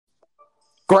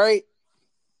Great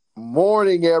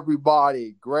morning,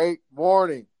 everybody. Great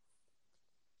morning.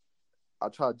 I'll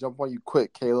try to jump on you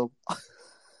quick, Caleb.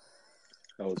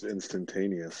 That was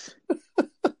instantaneous.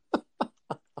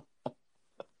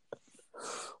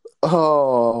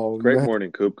 Oh, Great man.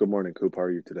 morning, Coop. Good morning, Coop. How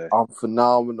are you today? I'm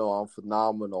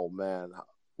phenomenal, man.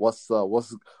 What's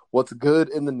good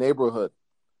in the neighborhood?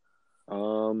 A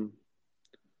lot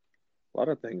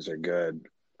of things are good.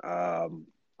 I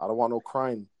don't want no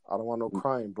crying.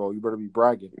 Bro. You better be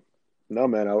bragging. No,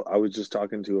 man, I was just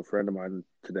talking to a friend of mine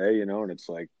today, and it's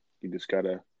like you just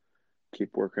gotta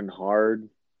keep working hard.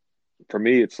 For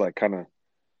me, it's like kind of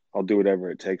I'll do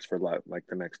whatever it takes for like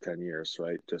the next 10 years,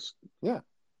 right? Just Yeah.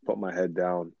 put my head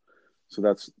down. So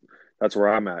that's where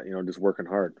I'm at, just working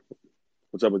hard.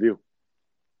 What's up with you?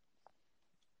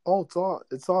 Oh,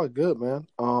 it's all good, man.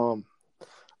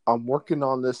 I'm working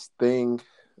on this thing,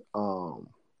 or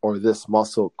this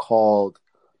muscle called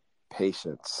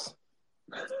patience.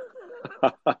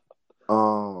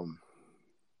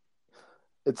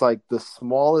 It's like the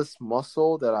smallest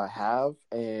muscle that I have,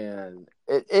 and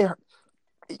it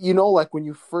like when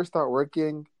you first start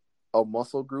working a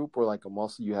muscle group or like a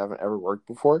muscle you haven't ever worked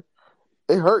before,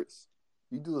 it hurts.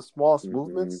 You do the smallest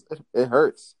movements, it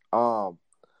hurts. I've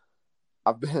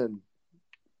been,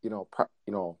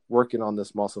 working on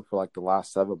this muscle for like the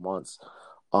last 7 months,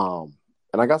 and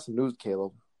I got some news,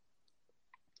 Caleb.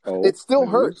 Oh, it still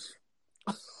news? hurts.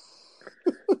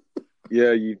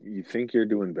 Yeah, you think you're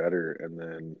doing better, and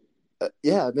then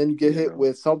then you get hit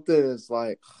with something. It's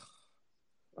like,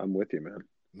 I'm with you,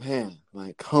 man,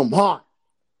 like, come on.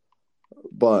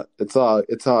 But it's all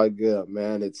good,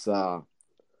 man. It's no,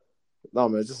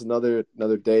 man. It's just another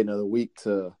day, another week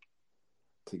to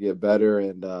get better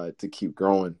and to keep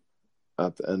growing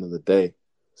at the end of the day.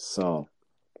 So,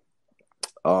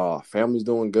 family's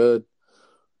doing good.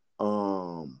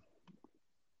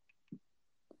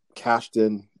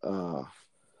 Cashton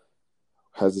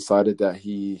has decided that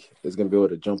he is going to be able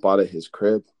to jump out of his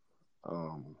crib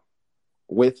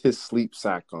with his sleep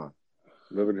sack on.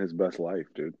 Living his best life,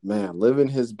 dude. Man, living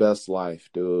his best life,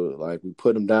 dude. Like, we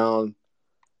put him down,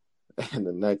 and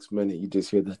the next minute you just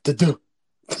hear the da-da.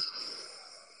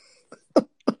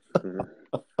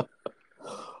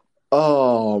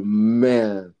 Oh,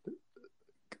 man.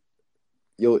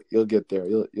 You'll get there.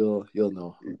 You'll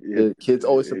know. Kids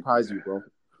always surprise you, bro.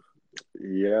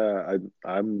 Yeah,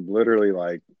 I'm literally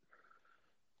like,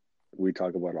 we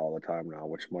talk about it all the time now,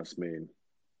 which must mean,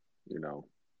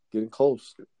 getting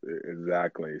close.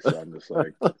 Exactly. So I'm just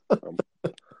like,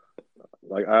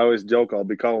 like I always joke, I'll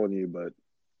be calling you, but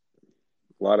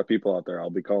a lot of people out there, I'll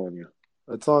be calling you.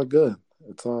 It's all good.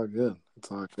 But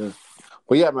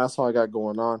yeah, man, that's all I got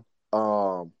going on.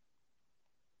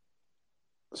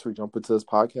 Should we jump into this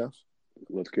podcast?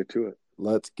 Let's get to it.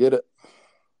 Let's get it.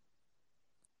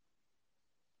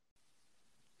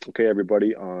 Okay,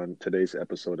 everybody, on today's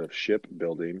episode of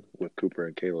Shipbuilding with Cooper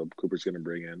and Caleb, Cooper's going to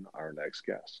bring in our next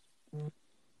guest.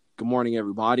 Good morning,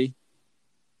 everybody.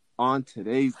 On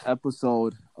today's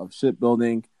episode of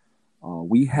Shipbuilding,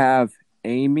 we have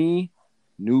Amy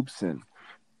Noobson.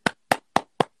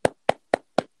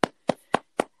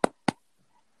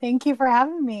 Thank you for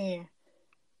having me.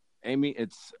 Amy,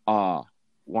 want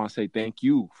to say thank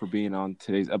you for being on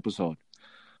today's episode.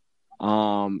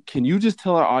 Can you just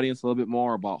tell our audience a little bit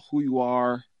more about who you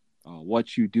are,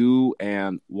 what you do,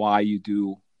 and why you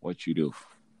do what you do?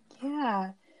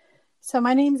 Yeah. So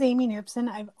my name's Amy Noobson.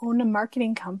 I've owned a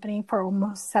marketing company for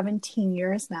almost 17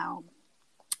 years now.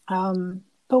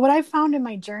 But what I've found in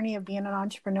my journey of being an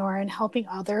entrepreneur and helping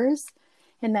others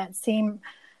in that same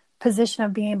position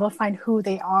of being able to find who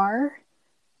they are,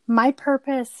 my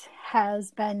purpose has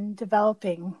been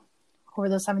developing over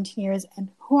those 17 years, and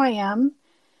who I am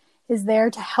is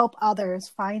there to help others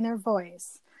find their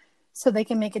voice so they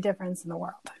can make a difference in the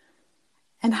world.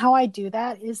 And how I do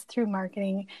that is through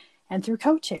marketing and through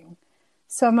coaching.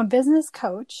 So I'm a business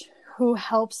coach who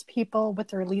helps people with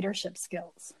their leadership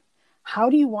skills. How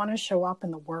do you want to show up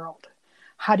in the world?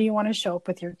 How do you want to show up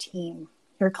with your team,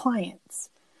 your clients?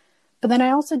 But then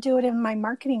I also do it in my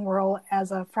marketing role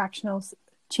as a fractional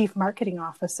chief marketing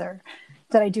officer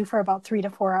that I do for about 3 to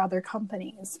 4 other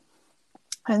companies.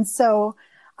 And so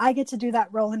I get to do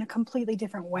that role in a completely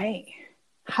different way.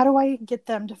 How do I get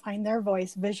them to find their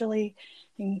voice visually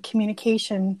in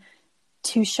communication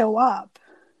to show up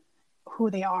who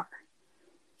they are?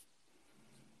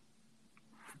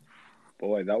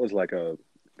 Boy, that was like a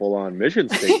full-on mission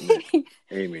statement,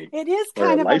 Amy. It is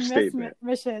kind of a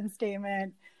mission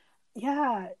statement.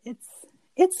 Yeah,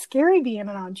 it's scary being an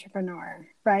entrepreneur,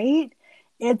 right?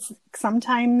 It's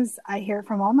sometimes I hear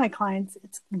from all my clients,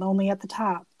 it's lonely at the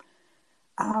top.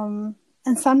 And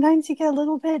sometimes you get a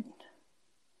little bit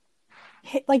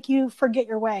hit, like you forget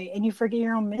your way and you forget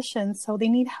your own mission. So they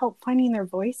need help finding their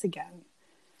voice again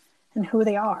and who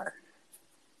they are.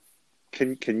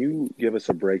 Can you give us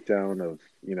a breakdown of,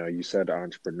 you said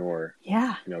entrepreneur,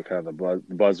 Yeah. kind of the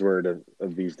buzzword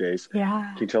of these days.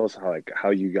 Yeah. Can you tell us how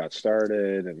you got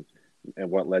started and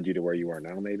what led you to where you are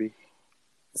now, maybe?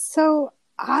 So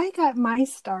I got my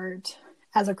start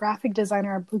as a graphic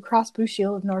designer at Blue Cross Blue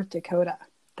Shield of North Dakota.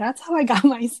 That's how I got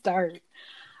my start.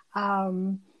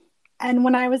 And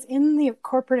when I was in the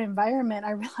corporate environment,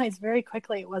 I realized very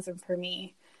quickly it wasn't for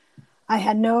me. I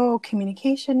had no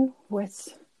communication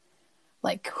with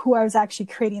like who I was actually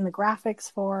creating the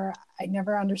graphics for. I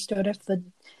never understood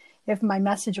if my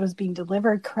message was being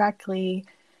delivered correctly.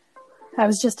 I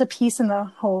was just a piece in the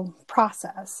whole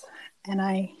process, and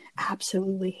I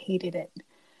absolutely hated it.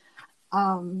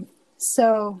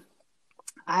 So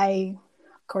I,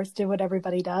 of course, did what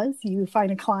everybody does. You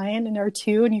find a client or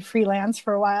two and you freelance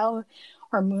for a while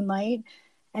or moonlight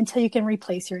until you can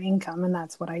replace your income. And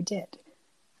that's what I did.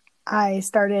 I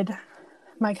started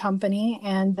my company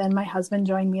and then my husband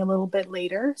joined me a little bit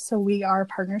later. So we are a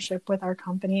partnership with our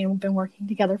company and we've been working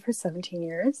together for 17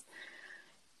 years.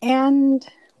 And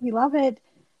we love it,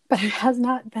 but it has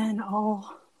not been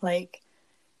all like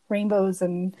rainbows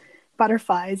and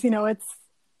butterflies. It's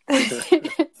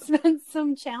been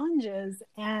some challenges.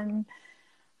 And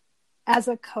as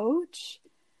a coach,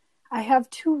 I have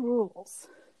two rules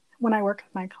when I work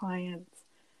with my clients.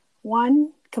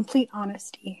 One, complete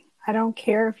honesty. I don't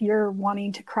care if you're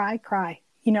wanting to cry.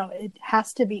 It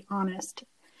has to be honest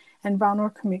and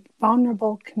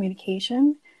vulnerable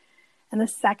communication. And the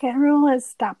second rule is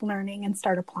stop learning and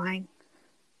start applying.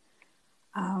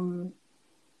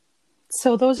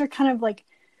 So those are kind of like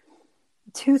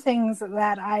two things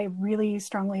that I really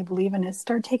strongly believe in is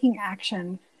start taking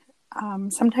action.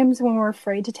 Sometimes when we're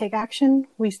afraid to take action,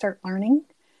 we start learning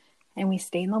and we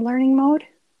stay in the learning mode.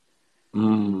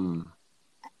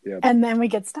 Yep. And then we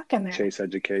get stuck in there. Chase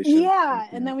education. Yeah.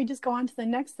 Mm-hmm. And then we just go on to the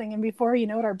next thing. And before you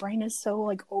know it, our brain is so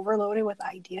like overloaded with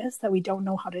ideas that we don't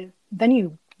know how to, then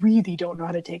you really don't know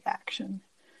how to take action.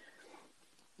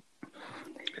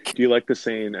 Do you like the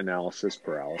saying analysis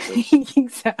paralysis?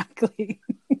 Exactly.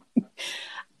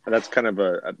 That's kind of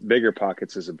a Bigger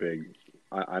Pockets is a big,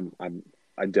 I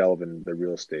delve in the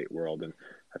real estate world. And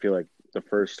I feel like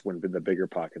when the Bigger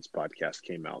Pockets podcast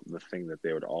came out, the thing that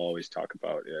they would always talk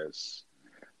about is,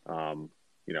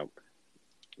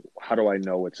 how do I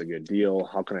know it's a good deal?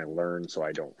 How can I learn so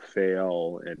I don't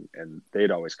fail? And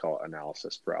they'd always call it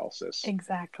analysis paralysis.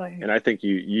 Exactly. And I think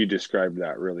you described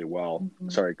that really well. Mm-hmm.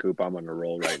 Sorry, Coop, I'm on a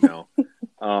roll right now.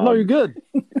 No, you're good.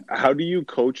 How do you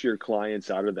coach your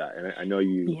clients out of that? And I know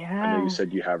you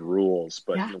said you have rules,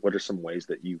 but what are some ways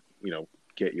that you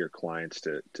get your clients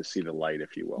to see the light,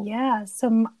 if you will? Yeah.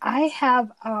 So I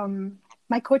have,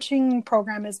 my coaching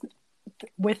program is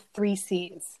with 3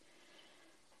 C's.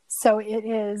 So it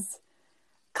is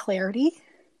clarity,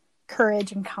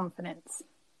 courage, and confidence.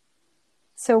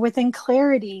 So within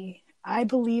clarity, I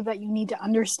believe that you need to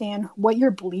understand what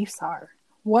your beliefs are.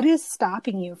 What is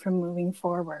stopping you from moving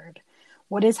forward?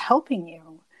 What is helping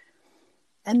you?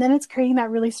 And then it's creating that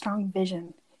really strong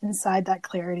vision inside that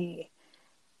clarity.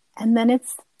 And then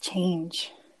it's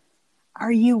change.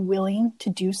 Are you willing to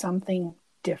do something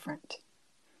different?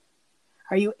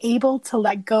 Are you able to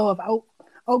let go of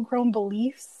outgrown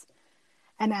beliefs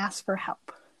and ask for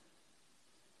help?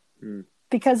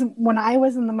 Because when I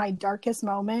was in my darkest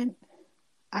moment,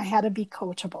 I had to be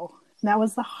coachable. And that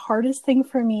was the hardest thing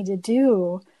for me to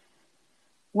do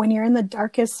when you're in the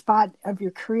darkest spot of your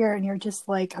career and you're just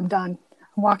like, I'm done.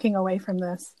 I'm walking away from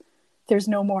this. There's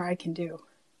no more I can do.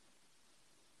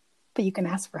 But you can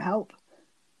ask for help.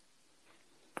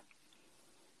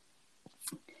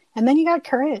 And then you got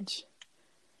courage.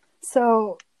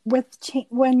 So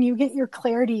when you get your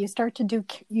clarity,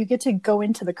 you get to go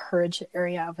into the courage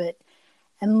area of it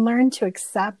and learn to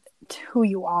accept who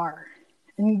you are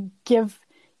and give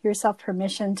yourself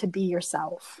permission to be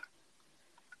yourself.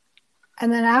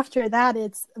 And then after that,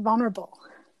 it's vulnerable.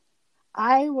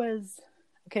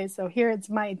 So here it's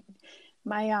my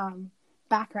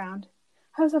background.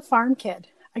 I was a farm kid.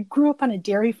 I grew up on a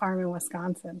dairy farm in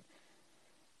Wisconsin.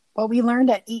 What we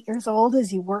learned at 8 years old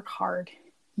is you work hard.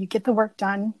 You get the work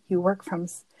done. You work from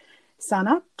sun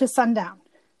up to sundown.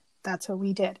 That's what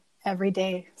we did every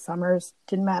day. Summers,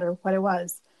 didn't matter what it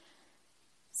was.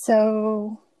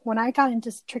 So when I got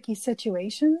into tricky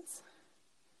situations,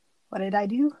 what did I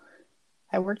do?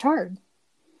 I worked hard.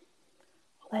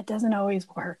 Well, that doesn't always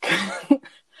work.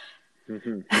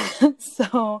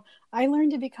 So I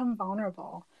learned to become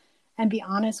vulnerable and be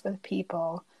honest with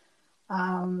people.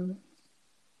 And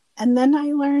then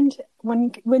I learned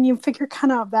when you figure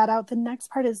kind of that out, the next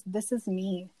part is this is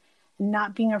me, and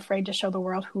not being afraid to show the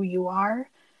world who you are.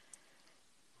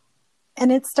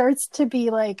 And it starts to be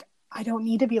like, I don't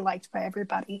need to be liked by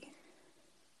everybody.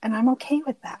 And I'm okay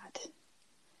with that.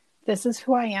 This is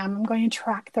who I am. I'm going to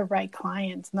attract the right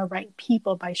clients and the right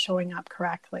people by showing up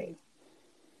correctly.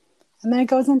 And then it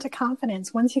goes into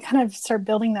confidence. Once you kind of start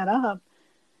building that up,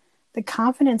 the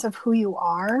confidence of who you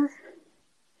are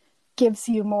gives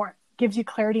you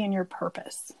clarity in your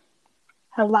purpose.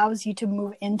 It allows you to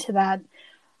move into that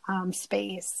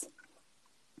space.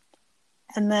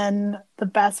 And then the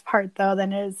best part though,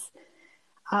 then is,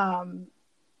 then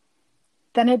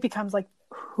it becomes like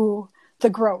the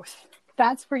growth.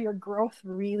 That's where your growth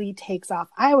really takes off.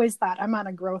 I always thought I'm on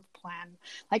a growth plan.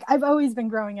 Like I've always been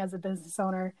growing as a business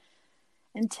owner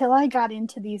until I got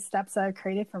into these steps that I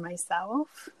created for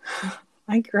myself.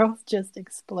 My growth just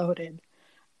exploded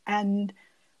and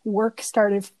work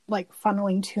started like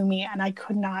funneling to me, and I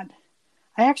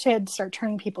actually had to start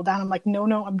turning people down. I'm like,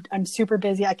 no, I'm super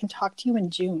busy. I can talk to you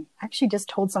in June. I actually just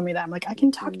told somebody that. I'm like, I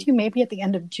can talk to you maybe at the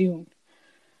end of June.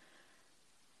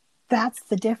 That's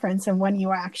the difference. And when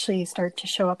you actually start to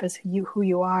show up as who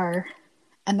you are,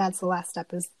 and that's the last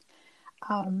step is,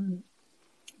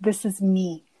 this is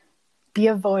me. Be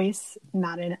a voice,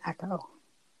 not an echo.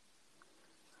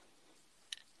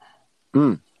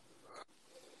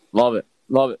 Love it.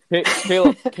 Hey,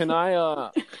 Caleb, can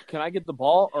I get the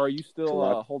ball, or are you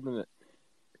still holding it?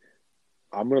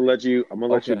 I'm gonna let you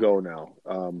go now.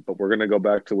 But we're gonna go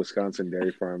back to Wisconsin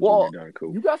dairy farms when you're done,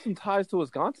 Coop. You got some ties to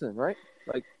Wisconsin, right?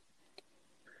 Like,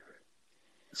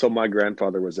 so my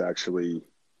grandfather was actually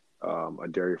a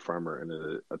dairy farmer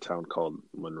in a town called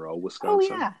Monroe,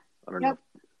 Wisconsin. Oh yeah. I don't know.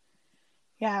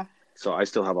 Yeah. So I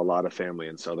still have a lot of family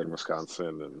in southern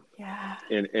Wisconsin,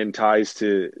 and ties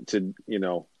to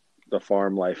the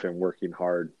farm life and working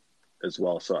hard as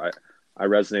well. So I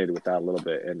resonated with that a little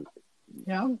bit, and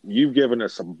you've given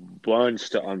us a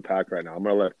bunch to unpack right now. I'm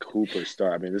gonna let Cooper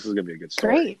start. I mean, this is gonna be a good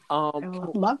story. Great. I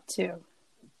would love to.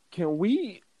 Can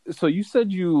we? So you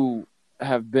said you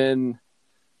have been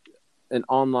an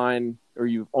online, or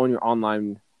you own your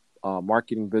online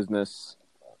marketing business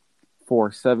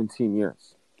for 17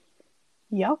 years.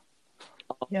 Yep.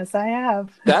 Yes, I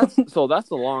have. That's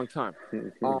a long time.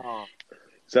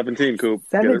 17, Coop.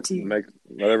 17. Make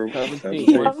whatever.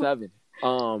 17.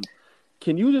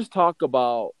 Can you just talk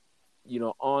about,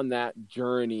 on that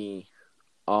journey,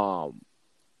 some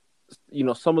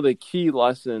of the key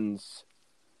lessons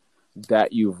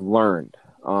that you've learned?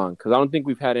 Because I don't think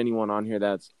we've had anyone on here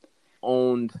that's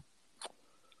owned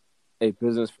a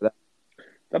business for that.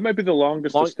 That might be the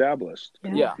longest established.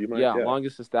 Yeah,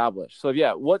 longest established. So,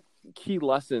 what key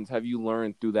lessons have you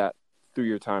learned through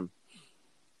your time?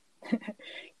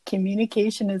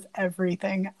 Communication is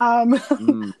everything.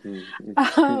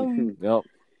 Yep.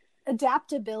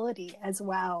 Adaptability as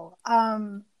well.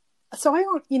 So I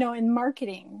don't, in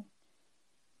marketing,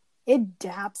 it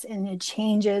adapts and it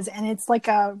changes, and it's like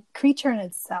a creature in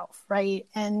itself, right?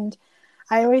 And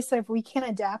I always say, if we can't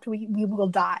adapt, we will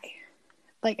die.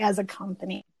 Like as a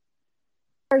company,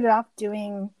 I started off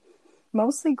doing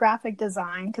mostly graphic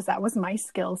design because that was my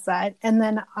skill set, and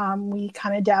then we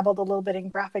kind of dabbled a little bit in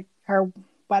graphic or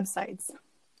websites,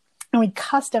 and we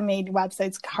custom made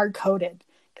websites hard coded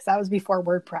because that was before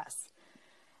WordPress.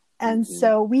 And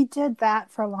so we did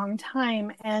that for a long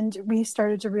time, and we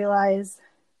started to realize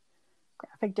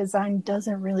graphic design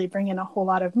doesn't really bring in a whole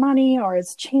lot of money, or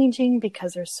it's changing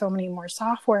because there's so many more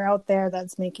software out there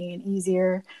that's making it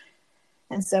easier.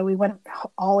 And so we went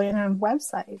all in on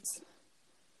websites.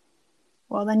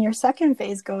 Well, then your second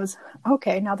phase goes,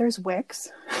 okay, now there's Wix.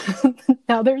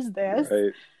 Now there's this.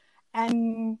 Right.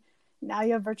 And now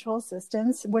you have virtual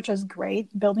assistants, which is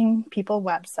great, building people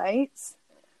websites.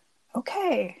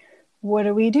 Okay, what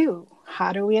do we do?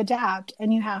 How do we adapt?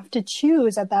 And you have to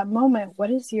choose at that moment, what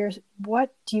do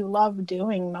you love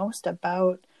doing most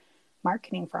about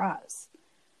marketing for us?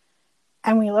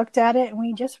 And we looked at it, and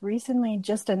we just recently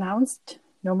announced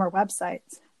no more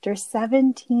websites. After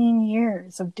 17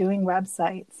 years of doing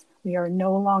websites, we are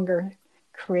no longer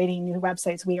creating new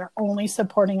websites. We are only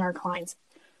supporting our clients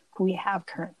who we have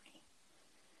currently.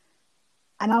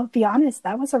 And I'll be honest,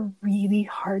 that was a really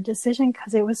hard decision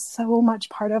because it was so much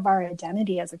part of our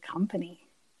identity as a company.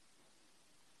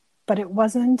 But it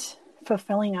wasn't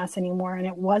fulfilling us anymore, and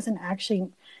it was actually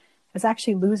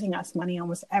losing us money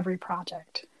almost every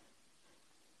project.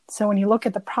 So when you look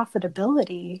at the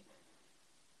profitability,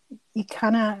 you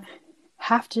kind of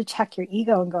have to check your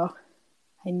ego and go,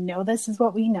 I know this is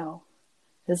what we know.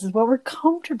 This is what we're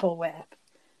comfortable with.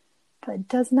 But it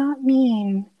does not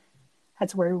mean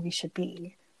that's where we should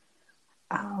be.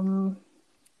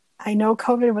 I know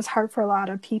COVID was hard for a lot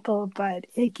of people, but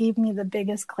it gave me the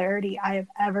biggest clarity I have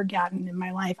ever gotten in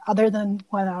my life, other than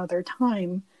one other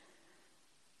time.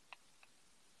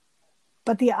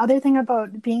 But the other thing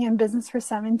about being in business for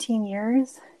 17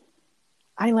 years,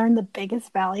 I learned the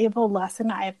biggest valuable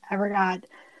lesson I have ever got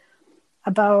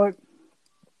about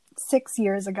 6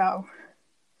 years ago.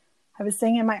 I was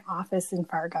sitting in my office in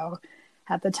Fargo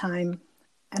at the time,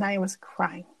 and I was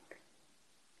crying.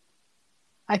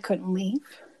 I couldn't leave.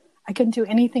 I couldn't do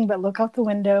anything but look out the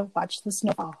window, watch the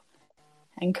snow fall,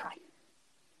 and cry.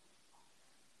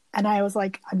 And I was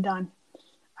like, I'm done.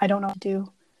 I don't know what to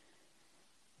do.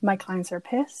 My clients are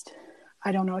pissed.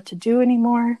 I don't know what to do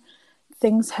anymore.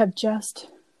 Things have just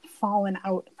fallen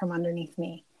out from underneath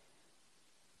me.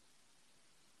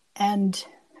 And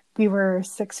we were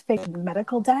 6-figure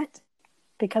medical debt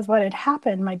because what had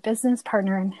happened, my business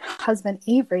partner and husband,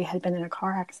 Avery, had been in a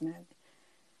car accident.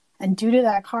 And due to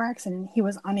that car accident, he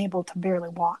was unable to barely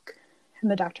walk. And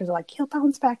the doctors were like, he'll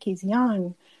bounce back. He's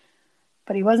young.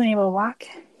 But he wasn't able to walk.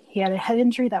 He had a head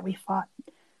injury that we fought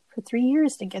for 3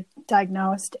 years to get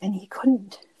diagnosed. And he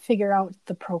couldn't figure out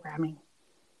the programming.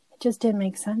 It just didn't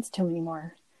make sense to him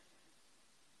anymore.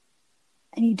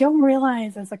 And you don't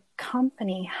realize as a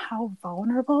company how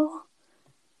vulnerable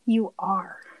you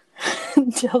are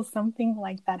until something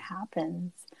like that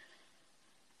happens.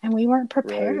 And we weren't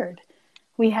prepared. Right.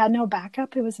 We had no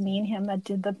backup. It was me and him that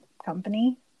did the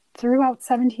company. Throughout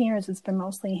 17 years, it's been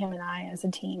mostly him and I as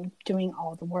a team doing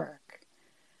all the work.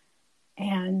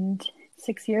 And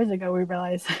 6 years ago, we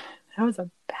realized that was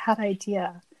a bad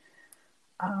idea.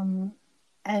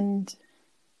 And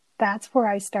that's where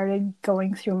I started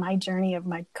going through my journey of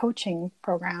my coaching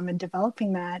program and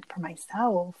developing that for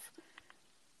myself.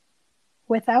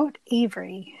 Without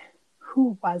Avery,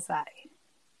 who was I?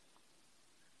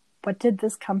 What did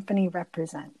this company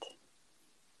represent?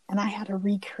 And I had to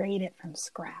recreate it from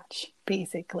scratch,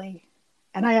 basically.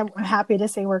 And I am happy to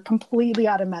say we're completely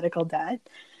out of medical debt.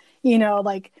 You know,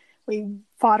 like we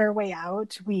fought our way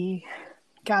out. We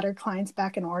got our clients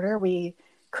back in order. We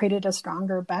created a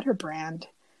stronger, better brand.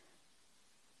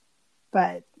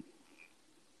 But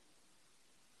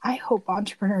I hope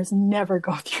entrepreneurs never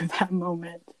go through that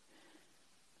moment.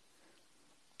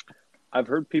 I've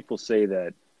heard people say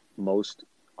that most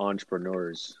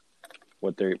entrepreneurs,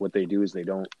 what they do is they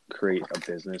don't create a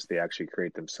business, they actually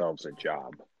create themselves a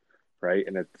job, right?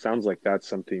 And it sounds like that's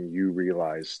something you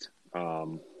realized,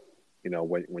 when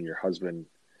your husband,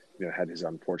 had his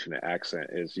unfortunate accident,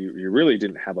 is you really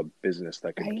didn't have a business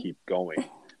that could keep going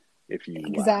if you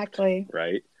exactly left,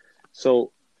 right?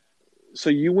 So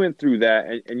you went through that,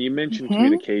 and you mentioned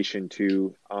communication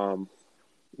too.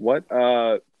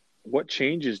 What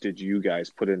changes did you guys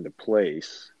put into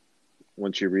place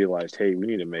once you realized, hey, we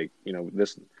need to make,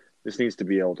 this needs to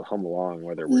be able to hum along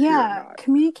whether we're here or not?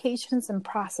 Communications and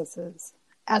processes.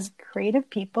 As creative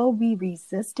people, we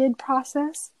resisted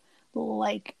process.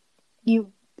 Like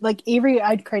Avery,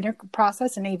 I'd create a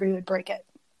process and Avery would break it.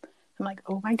 I'm like,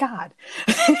 oh my God.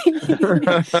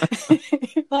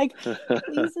 Like,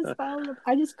 please just follow.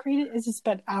 I just created, it's just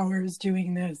spent hours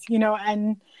doing this,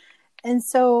 and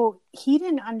so he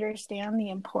didn't understand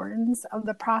the importance of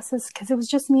the process because it was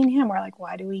just me and him. We're like,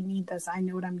 why do we need this? I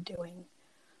know what I'm doing.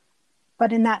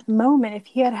 But in that moment, if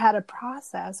he had had a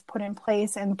process put in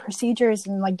place and procedures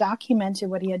and like documented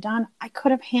what he had done, I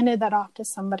could have handed that off to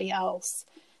somebody else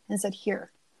and said, here,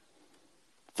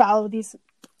 follow these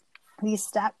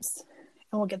steps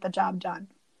and we'll get the job done.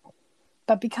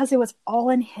 But because it was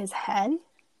all in his head,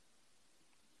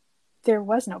 there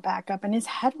was no backup, and his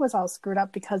head was all screwed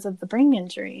up because of the brain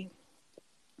injury.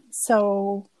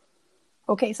 So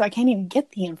I can't even get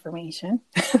the information.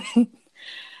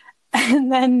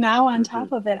 And then now on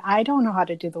top of it, I don't know how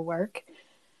to do the work.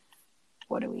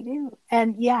 What do we do?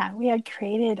 And yeah, we had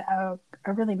created a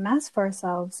really mess for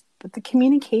ourselves, but the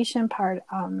communication part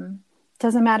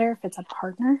doesn't matter if it's a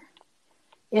partner,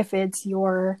 if it's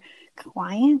your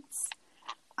clients,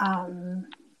 and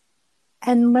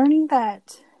learning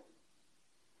that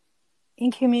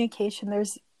in communication,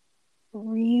 there's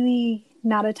really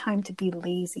not a time to be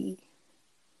lazy.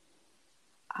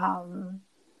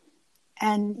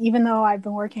 And even though I've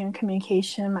been working on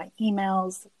communication, my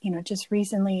emails, just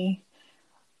recently,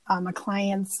 a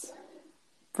client's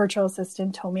virtual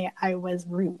assistant told me I was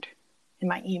rude in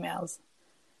my emails.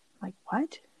 I'm like,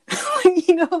 what?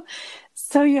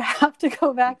 So you have to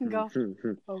go back and go,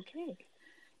 okay,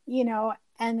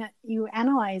 and you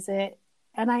analyze it.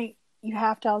 And you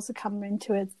have to also come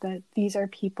into it that these are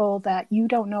people that you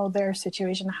don't know their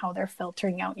situation, how they're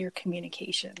filtering out your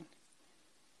communication.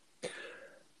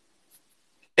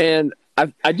 And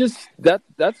I just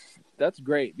that's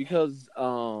great because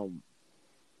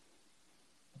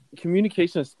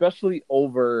communication, especially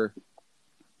over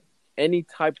any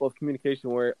type of communication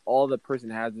where all the person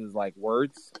has is like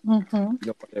words, Mm-hmm. you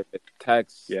know, whether it's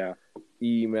text, Yeah.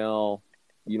 email,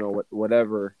 you know,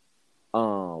 whatever.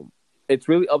 It's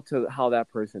really up to how that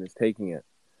person is taking it.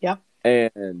 Yep.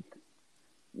 And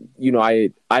you know,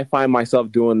 I find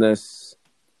myself doing this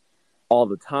all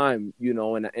the time, you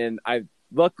know, and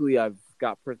luckily I've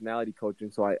got personality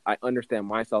coaching, so I understand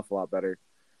myself a lot better.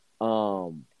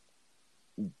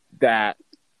 That,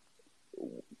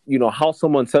 you know, how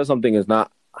someone says something is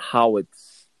not how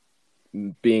it's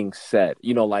being said.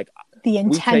 You know, like The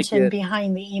intention it,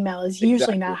 behind the email is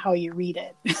usually not how you read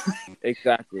it.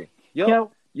 Exactly.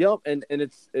 Yep. And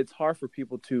it's hard for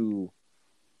people to,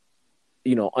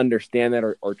 you know, understand that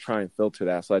or try and filter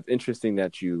that. So it's interesting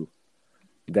that you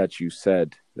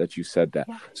said that.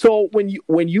 Yeah. So when you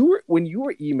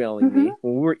were emailing Mm-hmm. me,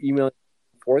 when we were emailing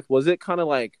forth, was it kind of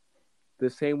like the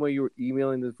same way you were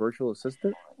emailing this virtual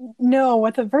assistant? No,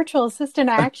 with a virtual assistant,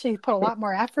 I actually put a lot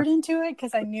more effort into it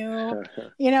because I knew,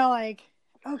 you know, like,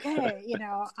 okay, you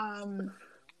know,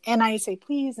 and I say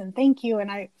please and thank you, and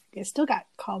I still got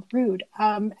called rude,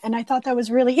 and I thought that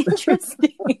was really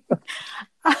interesting.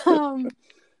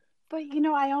 But you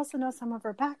know, I also know some of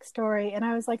her backstory, and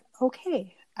I was like,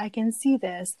 okay, I can see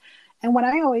this. And what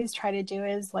I always try to do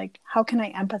is like, how can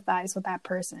I empathize with that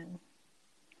person?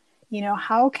 You know,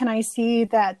 how can I see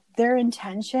that their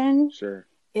intention Sure.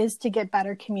 is to get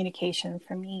better communication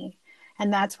from me?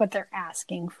 And that's what they're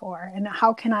asking for. And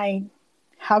how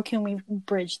can we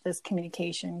bridge this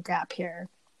communication gap here?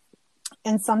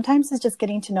 And sometimes it's just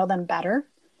getting to know them better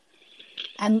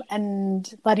and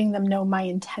letting them know my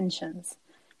intentions.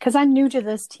 Because I'm new to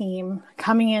this team,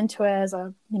 coming into it as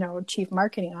a, you know, chief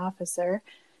marketing officer.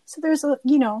 So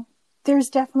there's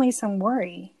definitely some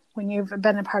worry when you've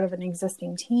been a part of an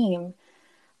existing team.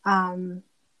 And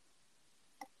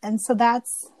so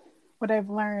that's what I've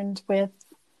learned with,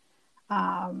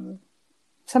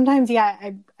 sometimes,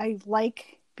 I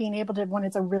like being able to, when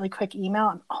it's a really quick email,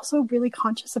 I'm also really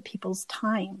conscious of people's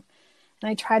time. And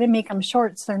I try to make them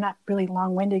short so they're not really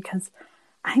long-winded because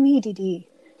I'm ADD.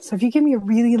 So if you give me a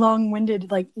really long-winded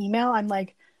like email, I'm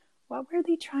like, what were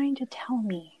they trying to tell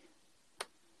me?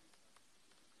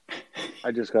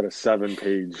 I just got a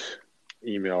 7-page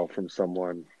email from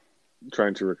someone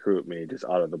trying to recruit me just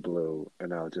out of the blue,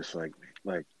 and I was just like,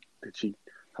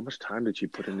 how much time did she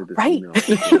put into this Right. email?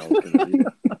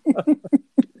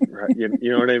 Right.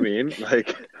 You know what I mean?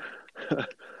 Like,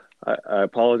 I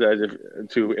apologize if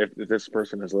this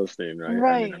person is listening, right?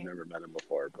 Right. I mean, I've never met him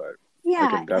before, but yeah,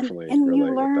 I can definitely and relate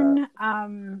you learn, with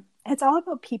that. It's all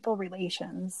about people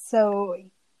relations. So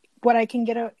what I can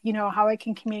get, you know, how I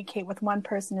can communicate with one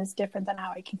person is different than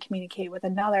how I can communicate with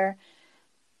another.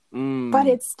 But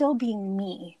it's still being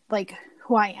me, like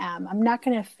who I am. I'm not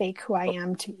going to fake who I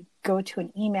am to go to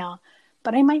an email,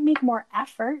 but I might make more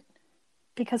effort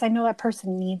because I know that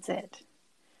person needs it.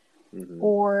 Mm-hmm.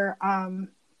 Or I'm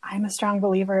a strong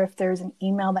believer if there's an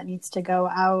email that needs to go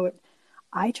out,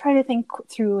 I try to think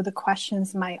through the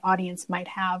questions my audience might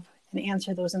have and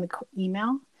answer those in the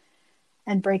email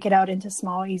and break it out into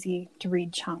small, easy to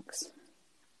read chunks.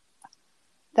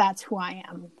 That's who I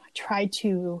am. I try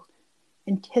to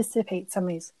anticipate some of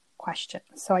these questions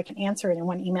so I can answer it in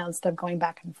one email instead of going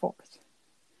back and forth.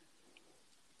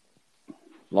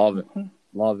 Love it. Mm-hmm.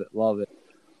 Love it.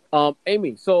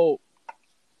 Amy, so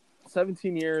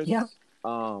 17 years. Yep.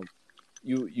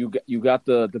 You got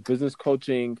the business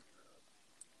coaching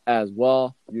as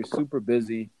well. You're super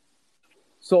busy.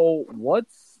 So what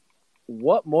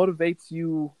motivates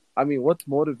you? I mean, what's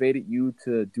motivated you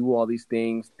to do all these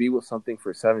things, be with something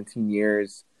for 17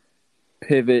 years,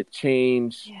 pivot,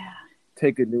 change,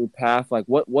 take a new path? Like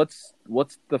what's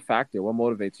the factor? What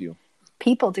motivates you?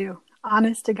 People do.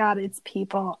 Honest to God, it's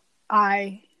people.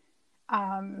 I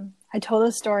told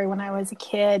a story when I was a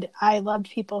kid. I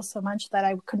loved people so much that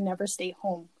I could never stay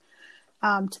home,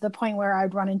 to the point where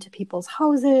I'd run into people's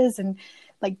houses and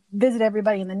like visit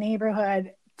everybody in the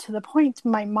neighborhood, to the point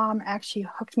my mom actually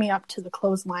hooked me up to the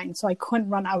clothesline so I couldn't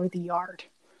run out of the yard.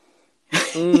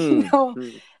 You know,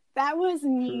 that was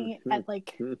me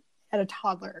at a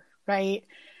toddler, right?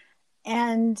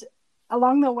 And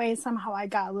along the way, somehow I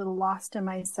got a little lost in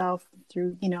myself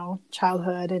through, you know,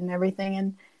 childhood and everything.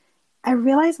 And I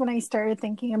realized when I started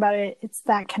thinking about it, it's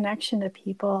that connection to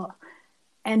people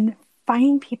and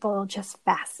finding people just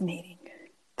fascinating.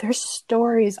 Their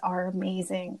stories are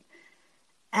amazing.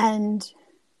 And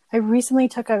I recently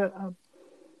took a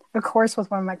course with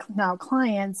one of my now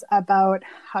clients about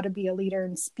how to be a leader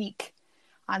and speak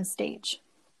on stage.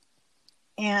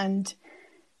 And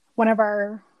one of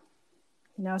our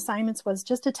assignments was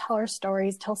just to tell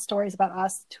stories about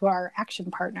us to our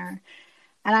action partner.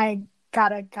 And I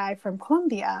got a guy from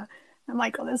Colombia. I'm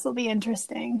like, oh, this will be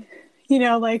interesting.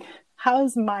 Like, how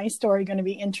is my story going to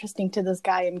be interesting to this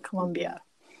guy in Colombia?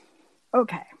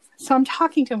 Okay. So I'm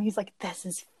talking to him. He's like, this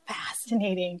is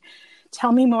fascinating.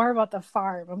 Tell me more about the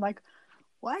farm. I'm like,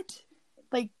 what?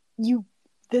 Like, you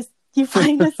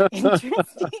find this interesting?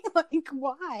 Like,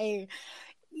 why?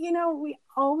 We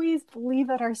always believe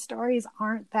that our stories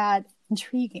aren't that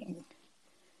intriguing.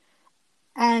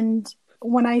 And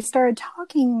when I started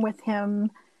talking with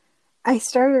him, I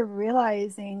started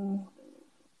realizing,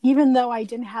 even though I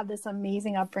didn't have this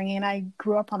amazing upbringing, I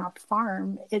grew up on a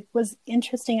farm, it was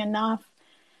interesting enough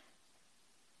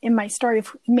in my story, it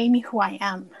made me who I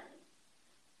am.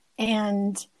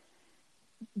 And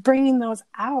bringing those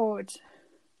out,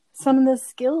 some of the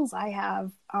skills I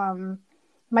have,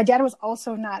 my dad was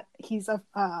also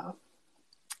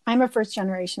I'm a first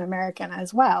generation American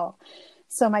as well.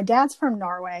 So my dad's from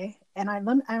Norway and I'm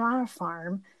on a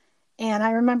farm. And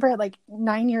I remember at like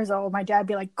 9 years old, my dad would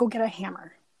be like, go get a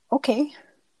hammer. Okay.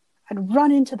 I'd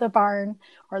run into the barn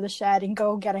or the shed and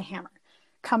go get a hammer.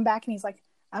 Come back and he's like,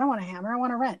 I don't want a hammer. I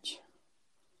want a wrench.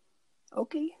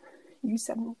 Okay. You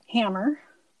said hammer.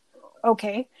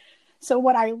 Okay. So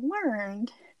what I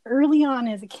learned early on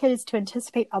as a kid is to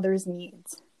anticipate others'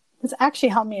 needs. This actually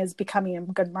helped me as becoming a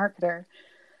good marketer.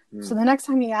 So the next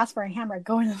time he asked for a hammer, I'd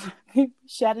go in the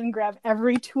shed and grab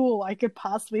every tool I could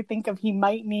possibly think of he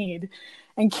might need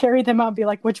and carry them out and be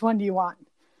like, which one do you want?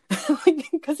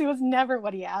 Because it was never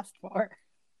what he asked for.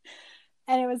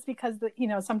 And it was because,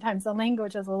 sometimes the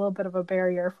language is a little bit of a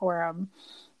barrier for him.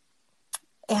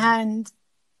 And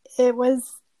it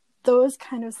was those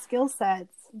kind of skill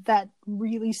sets that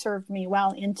really served me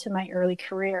well into my early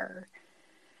career.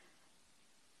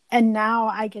 And now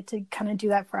I get to kind of do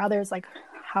that for others. Like,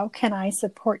 how can I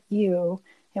support you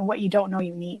in what you don't know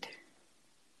you need?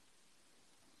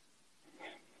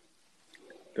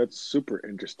 That's super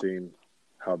interesting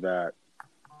how that,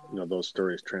 those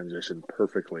stories transition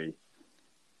perfectly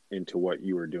into what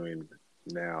you are doing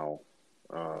now.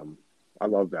 I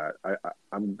love that.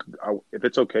 If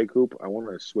it's okay, Coop, I want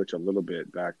to switch a little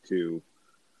bit back to,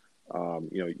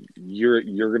 you're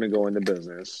going to go into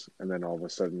business, and then all of a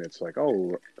sudden it's like,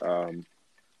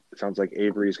 it sounds like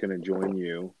Avery's going to join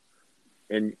you,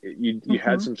 and you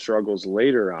had some struggles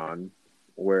later on,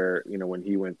 where when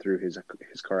he went through his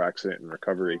car accident and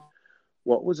recovery.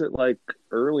 What was it like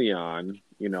early on?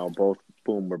 Both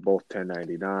we're both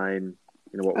 1099.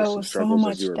 What were some struggles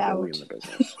as you were building the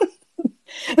business?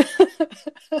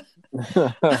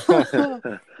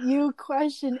 You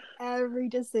question every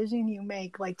decision you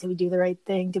make. Like, do we do the right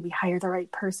thing? Do we hire the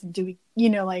right person? Do we,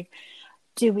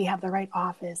 do we have the right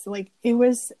office? Like,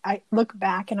 I look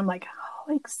back and I'm like,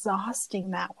 how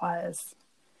exhausting that was,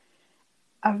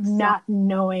 of not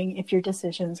knowing if your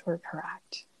decisions were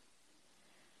correct.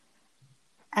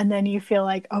 And then you feel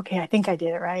like, okay, I think I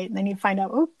did it right. And then you find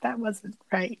out, oh, that wasn't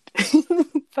right.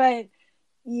 But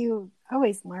you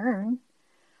always learn.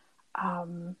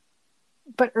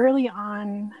 But early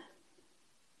on,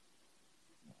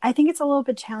 I think it's a little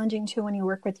bit challenging too when you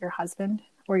work with your husband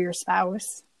or your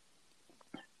spouse.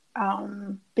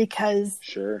 Because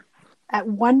sure, at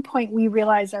one point we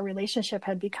realized our relationship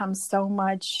had become so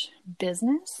much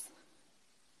business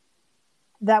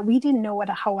that we didn't know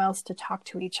how else to talk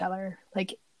to each other.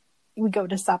 Like, we'd go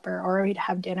to supper or we'd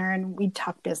have dinner and we'd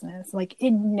talk business. Like, it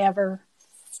never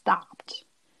stopped.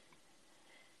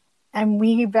 And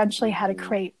we eventually had to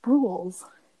create rules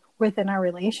within our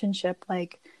relationship.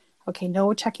 Like, okay,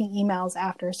 no checking emails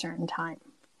after a certain time.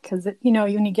 Because,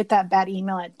 when you get that bad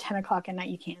email at 10 o'clock at night,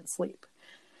 you can't sleep.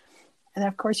 And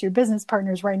of course, your business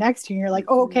partner's right next to you. And you're like,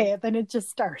 oh, okay. And then it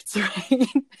just starts, right?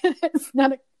 It's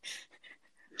not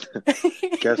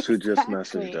Guess who just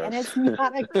messaged us? And it's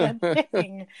not a good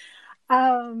thing.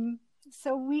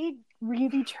 So we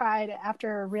really tried,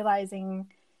 after realizing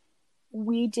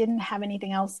we didn't have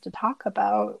anything else to talk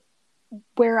about,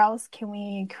 where else can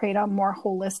we create a more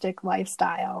holistic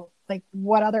lifestyle? Like,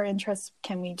 what other interests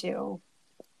can we do?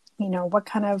 What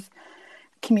kind of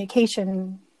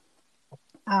communication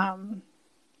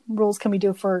rules can we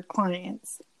do for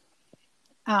clients?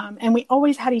 And we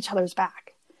always had each other's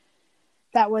back.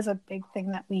 That was a big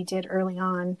thing that we did early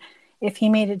on. If he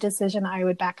made a decision, I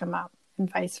would back him up, and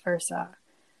vice versa.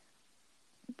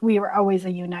 We were always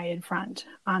a united front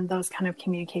on those kind of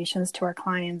communications to our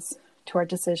clients, to our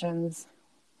decisions,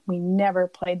 We never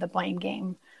played the blame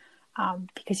game,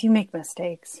 because you make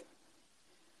mistakes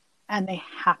and they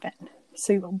happen.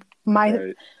 So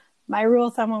my rule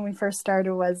of thumb when we first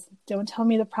started was, don't tell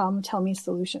me the problem, tell me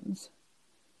solutions.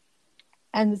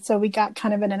 And so we got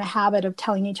kind of in a habit of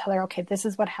telling each other, okay, this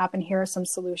is what happened. Here are some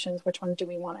solutions. Which ones do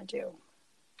we want to do?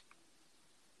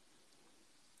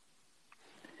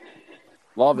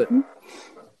 Love it.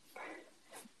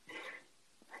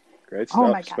 Great stuff, Oh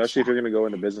my gosh, especially if you're going to go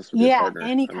into business with your partner.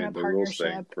 Any kind of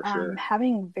partnership, for sure.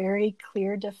 Having very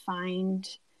clear,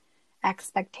 defined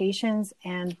expectations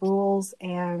and rules,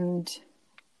 and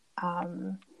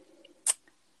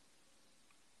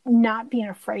not being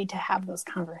afraid to have those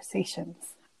conversations.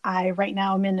 Right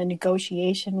now I'm in a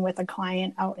negotiation with a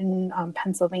client out in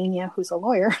Pennsylvania who's a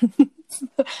lawyer,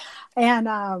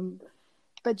 and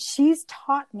but she's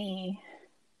taught me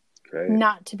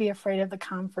not to be afraid of the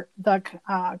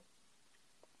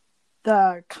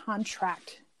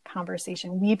contract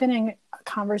conversation. We've been in a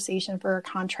conversation for a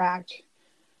contract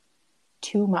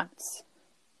 2 months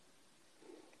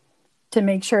to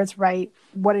make sure it's right.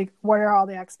 What are all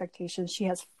the expectations? She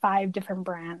has 5 different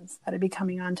brands that are be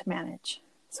coming on to manage.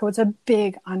 So it's a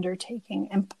big undertaking,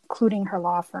 including her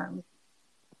law firm,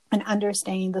 and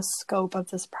understanding the scope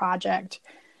of this project.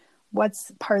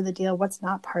 What's part of the deal? What's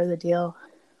not part of the deal?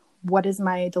 What is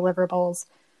my deliverables?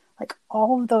 Like,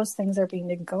 all of those things are being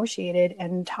negotiated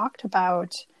and talked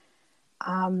about.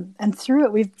 And through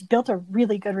it, we've built a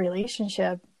really good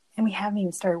relationship, and we haven't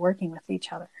even started working with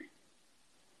each other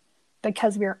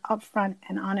because we're upfront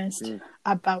and honest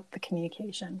about the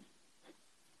communication.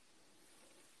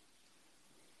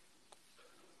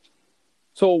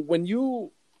 So when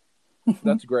you,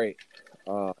 that's great,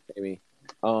 Amy.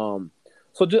 So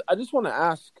I just want to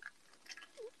ask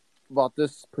about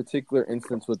this particular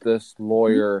instance with this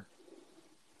lawyer,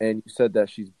 and you said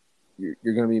that you're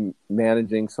going to be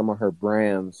managing some of her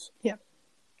brands. Yep.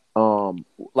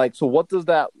 So what does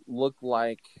that look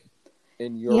like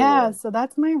in your role? So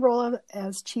that's my role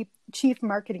as chief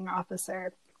marketing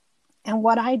officer. And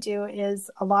what I do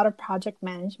is a lot of project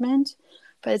management,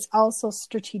 but it's also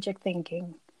strategic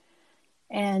thinking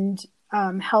and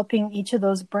helping each of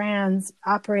those brands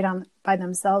operate by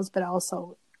themselves, but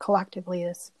also collectively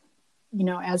as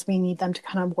we need them to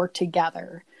kind of work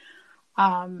together.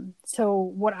 So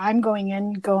what I'm going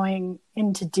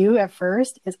in to do at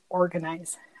first is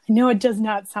organize. I know it does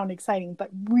not sound exciting, but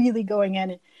really going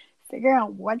in and figuring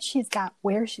out what she's got,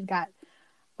 where she's got.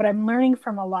 What I'm learning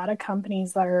from a lot of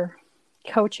companies that are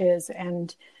coaches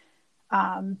and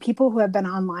people who have been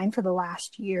online for the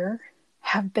last year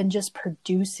have been just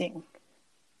producing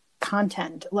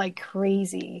content like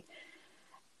crazy,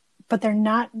 but they're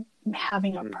not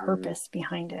having a purpose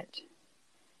behind it.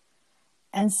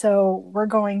 And so we're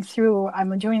going through,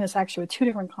 I'm doing this actually with 2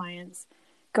 different clients,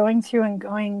 going through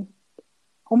and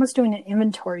almost doing an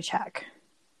inventory check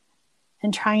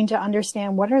and trying to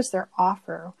understand what is their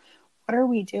offer? What are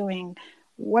we doing?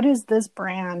 What is this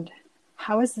brand?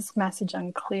 How is this message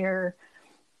unclear?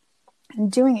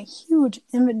 And doing a huge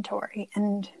inventory.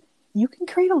 And you can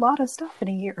create a lot of stuff in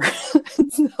a year.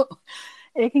 So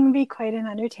it can be quite an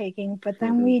undertaking, but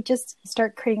then we just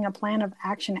start creating a plan of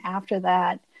action after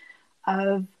that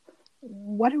of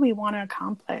what do we want to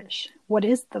accomplish? What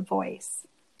is the voice?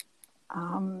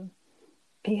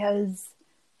 Because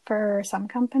for some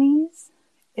companies,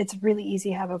 it's really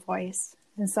easy to have a voice.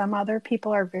 And some other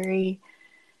people are very,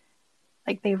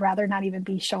 they'd rather not even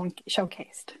be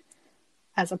showcased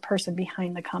as a person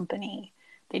behind the company.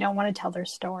 They don't want to tell their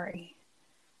story.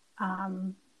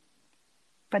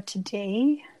 But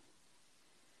today,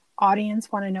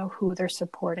 audience want to know who they're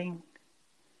supporting,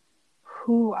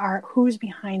 who's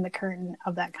behind the curtain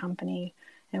of that company,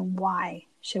 and why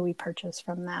should we purchase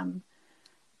from them.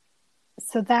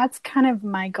 So that's kind of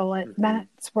my goal.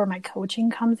 That's where my coaching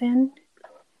comes in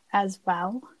as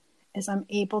well, is I'm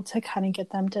able to kind of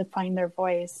get them to find their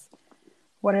voice.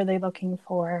 What are they looking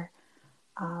for?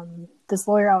 This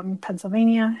lawyer out in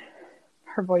Pennsylvania,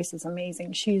 her voice is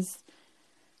amazing. She's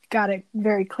got it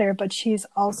very clear, but she's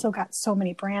also got so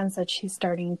many brands that she's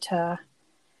starting to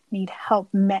need help.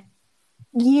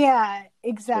 Yeah,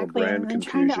 exactly. And then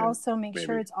trying to also make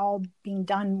sure it's all being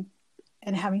done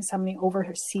and having somebody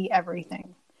oversee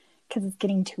everything because it's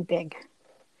getting too big.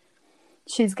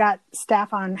 She's got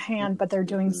staff on hand, but they're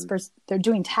doing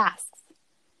tasks.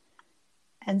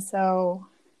 And so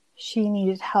she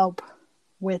needed help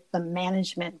with the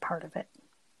management part of it.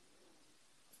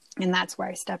 And that's where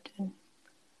I stepped in.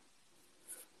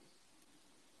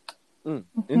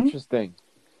 Interesting.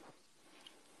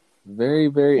 Very,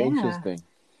 very interesting.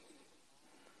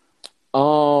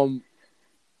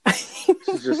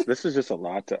 This is just a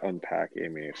lot to unpack,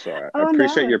 Amy. So I Oh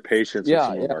appreciate no. your patience with Yeah,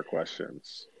 some of yeah, our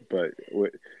questions. But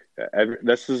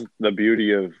this is the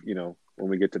beauty of, when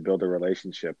we get to build a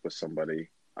relationship with somebody.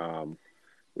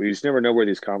 We just never know where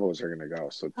these combos are going to go.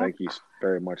 So Oh, thank you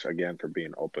very much again for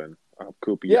being open.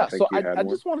 Koopy, I yeah. So think you had I one.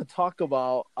 just want to talk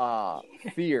about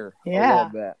fear a little yeah.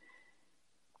 bit.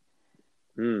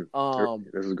 Hmm. Um,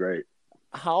 This is great.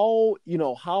 how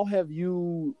have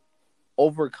you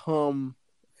overcome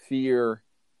fear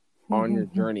on your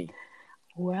journey?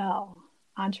 Well,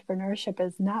 entrepreneurship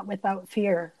is not without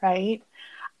fear, right?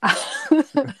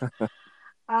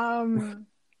 um,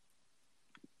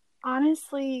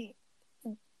 honestly,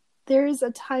 there's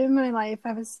a time in my life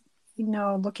I was,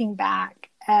 looking back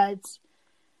at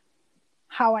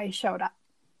how I showed up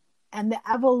and the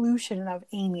evolution of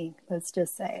Amy, let's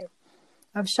just say,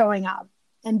 of showing up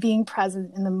and being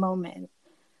present in the moment.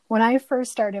 When I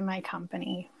first started my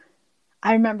company,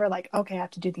 I remember like, okay, I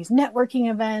have to do these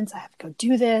networking events. I have to go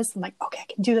do this. I'm like, okay,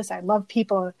 I can do this. I love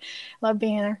people. I love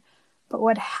being there. But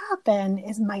what happened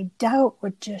is my doubt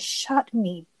would just shut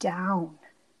me down.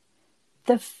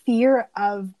 The fear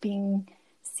of being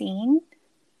seen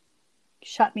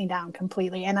shut me down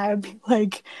completely. And I would be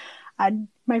like,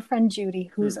 my friend Judy,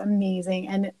 who's amazing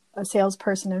and a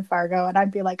salesperson in Fargo, and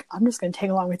I'd be like, I'm just going to tag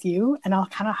along with you, and I'll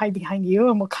kind of hide behind you,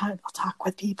 and I'll talk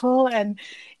with people, and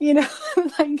like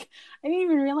I didn't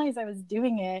even realize I was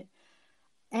doing it,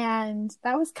 and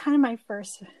that was kind of my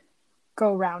first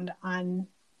go round on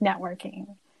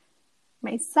networking.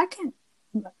 My second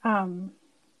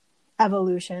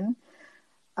evolution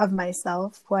of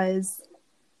myself was,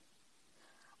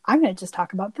 I'm going to just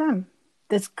talk about them.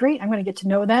 That's great. I'm going to get to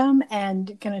know them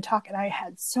and going to talk. And I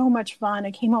had so much fun.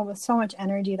 I came home with so much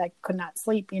energy that I could not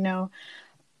sleep,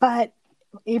 But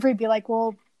Avery would be like,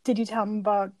 well, did you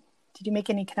make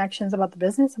any connections about the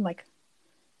business? I'm like,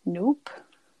 nope.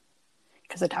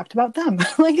 Because I talked about them.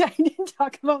 Like, I didn't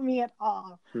talk about me at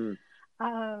all.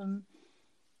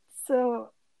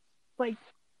 So, like,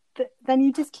 then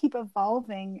you just keep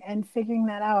evolving and figuring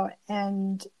that out.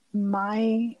 And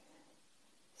my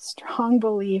strong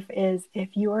belief is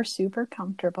if you are super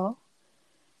comfortable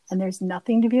and there's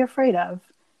nothing to be afraid of,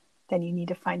 then you need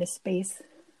to find a space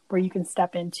where you can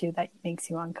step into that makes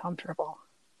you uncomfortable,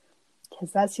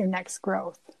 because that's your next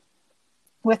growth.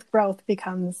 With growth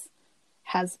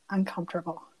has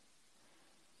uncomfortable.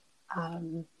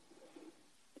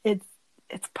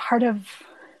 It's part of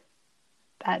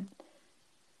that.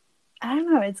 I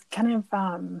don't know. It's kind of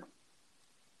I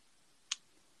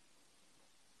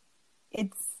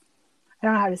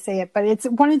don't know how to say it, but it's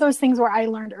one of those things where I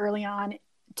learned early on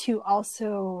to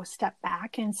also step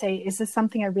back and say, is this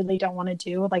something I really don't want to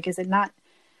do? Like,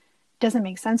 doesn't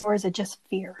make sense, or is it just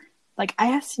fear? Like,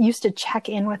 I used to check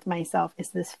in with myself.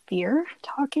 Is this fear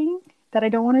talking that I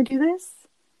don't want to do this?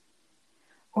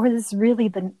 Or is this really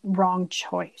the wrong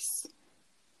choice?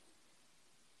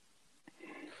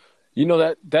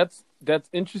 That's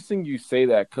interesting you say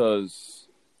that, because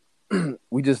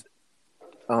we just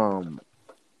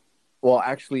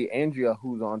actually Andrea,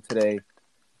 who's on today,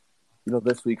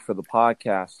 this week for the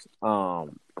podcast,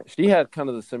 she had kind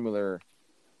of the similar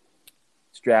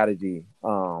strategy.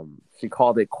 She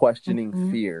called it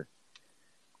questioning fear.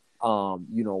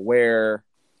 Where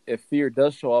if fear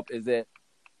does show up, is it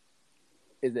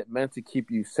meant to keep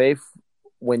you safe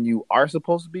when you are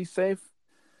supposed to be safe?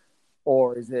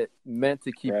 Or is it meant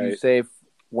to keep you safe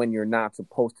when you're not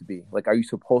supposed to be? Like, are you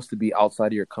supposed to be outside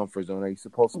of your comfort zone? Are you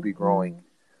supposed to be growing?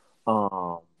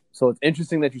 So it's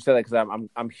interesting that you said that, because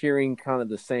I'm hearing kind of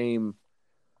the same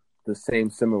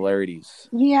similarities.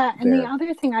 Yeah, and there. the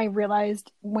other thing I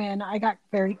realized when I got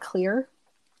very clear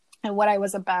at what I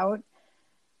was about,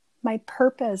 my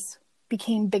purpose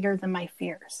became bigger than my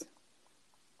fears.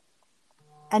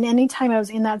 And anytime I was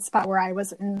in that spot where I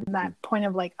was in that point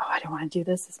of like, oh, I don't want to do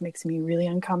this. This makes me really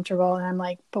uncomfortable. And I'm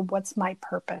like, but what's my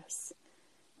purpose?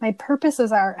 My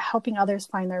purposes are helping others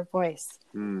find their voice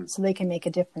so they can make a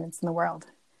difference in the world.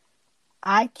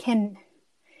 I can't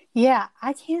do that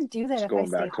Just if I going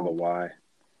stay back to home. the why.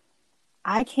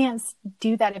 I can't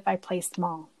do that if I play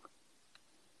small.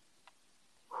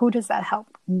 Who does that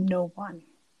help? No one.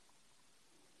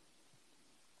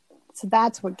 So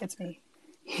that's what gets me.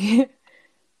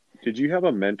 Did you have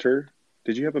a mentor?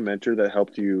 Did you have a mentor that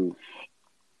helped you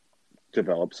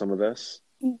develop some of this?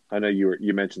 I know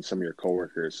you mentioned some of your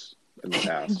coworkers in the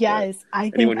past. Yes,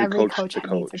 I think every coach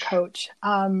needs a coach.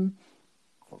 And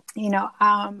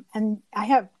I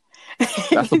have.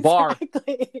 That's a bar.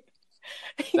 Exactly.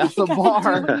 That's a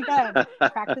bar. You gotta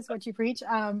practice what you preach.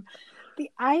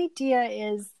 The idea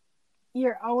is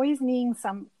you're always needing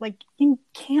you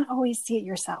can't always see it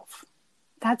yourself.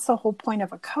 that's the whole point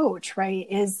of a coach, right?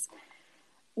 Is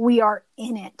we are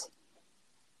in it.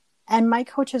 And my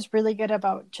coach is really good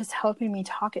about just helping me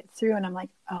talk it through. And I'm like,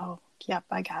 oh, yep,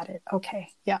 I got it. Okay.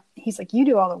 Yeah. He's like, you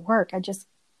do all the work. I'm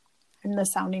the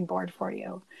sounding board for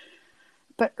you.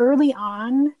 But early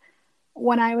on,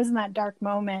 when I was in that dark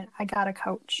moment, I got a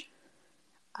coach.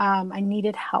 I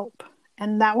needed help.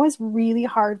 And that was really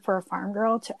hard for a farm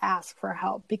girl to ask for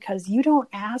help, because you don't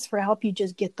ask for help. You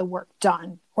just get the work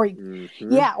done, or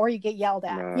or you get yelled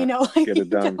at, like get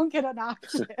it done. You don't get an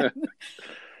option.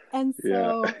 And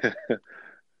so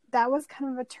that was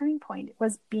kind of a turning point. It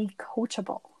was be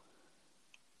coachable,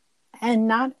 and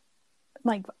not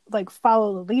like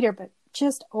follow the leader, but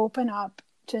just open up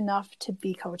to enough to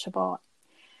be coachable.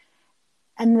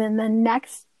 And then the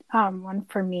next one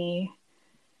for me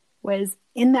was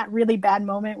in that really bad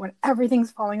moment when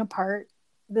everything's falling apart.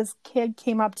 This kid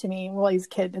came up to me. Well, he's a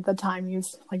kid at the time. He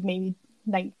was like maybe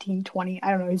 19, 20. I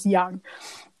don't know. He's young.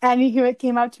 And he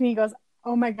came up to me. He goes,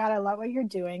 oh my God, I love what you're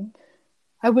doing.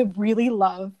 I would really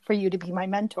love for you to be my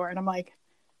mentor. And I'm like,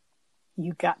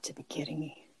 you got to be kidding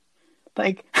me.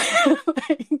 Like,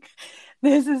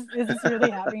 this is really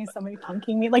happening? Is somebody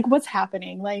punking me? Like, what's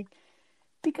happening? Like,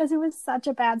 because it was such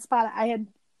a bad spot. I had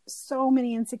so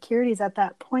many insecurities at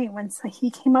that point when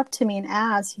he came up to me and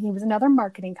asked. He was another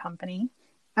marketing company.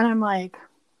 And I'm like,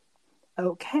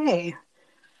 okay.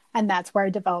 And that's where I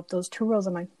developed those 2 rules.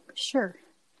 I'm like, sure,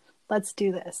 let's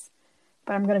do this.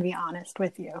 But I'm going to be honest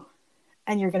with you.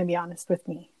 And you're going to be honest with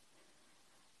me.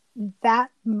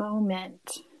 That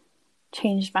moment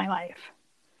changed my life.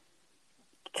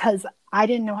 Because I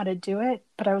didn't know how to do it,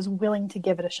 but I was willing to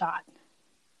give it a shot.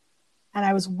 And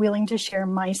I was willing to share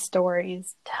my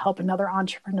stories to help another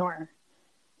entrepreneur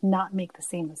not make the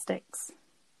same mistakes.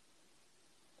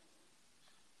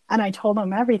 And I told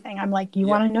him everything. I'm like, you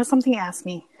want to know something? Ask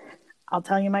me. I'll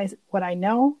tell you what I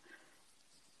know,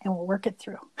 and we'll work it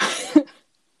through.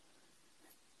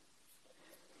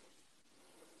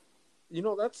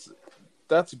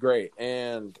 That's great.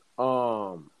 And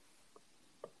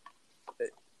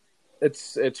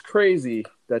it's crazy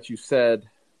that you said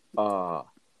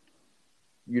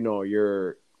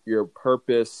your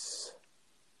purpose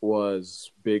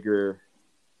was bigger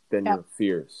than your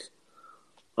fears.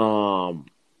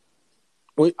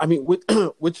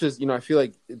 Which is, I feel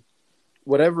like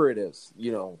whatever it is,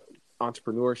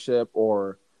 entrepreneurship,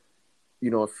 or,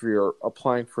 if you're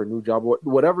applying for a new job,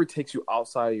 whatever takes you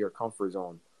outside of your comfort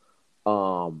zone,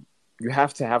 you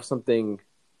have to have something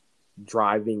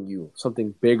driving you,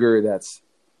 something bigger that's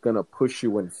going to push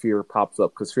you when fear pops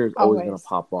up, because fear is always going to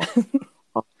pop up.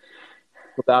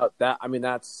 Without that,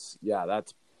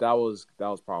 that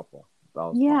was powerful.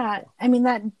 Powerful.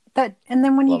 That, and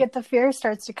then when you get the fear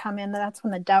starts to come in, that's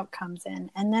when the doubt comes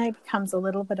in, and then it becomes a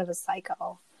little bit of a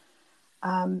cycle.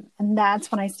 And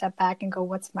that's when I step back and go,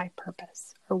 what's my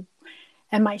purpose? Or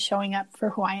am I showing up for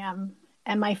who I am?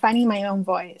 Am I finding my own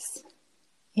voice?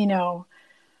 Am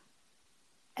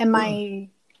I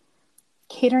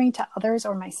catering to others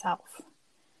or myself?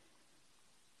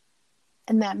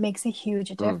 And that makes a huge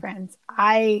difference.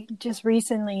 I just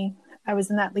recently, I was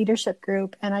in that leadership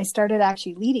group, and I started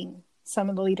actually leading some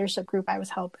of the leadership group I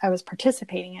was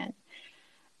participating in.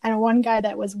 And one guy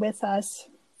that was with us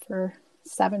for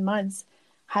 7 months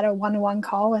had a one-on-one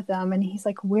call with them, and he's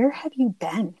like, where have you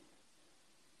been?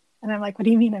 And I'm like, what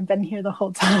do you mean I've been here the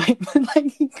whole time?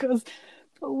 Like, he goes,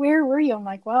 but where were you? I'm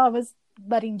like, well, I was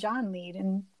letting John lead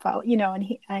and follow,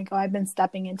 and I go, I've been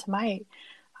stepping into my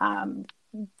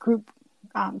group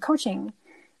coaching.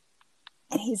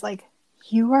 And he's like,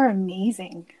 you are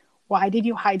amazing. Why did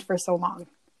you hide for so long?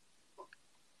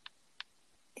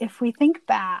 If we think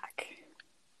back,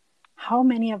 how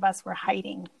many of us were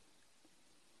hiding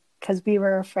because we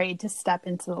were afraid to step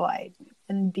into the light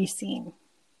and be seen?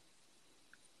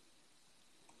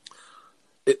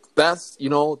 That's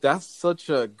such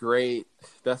a great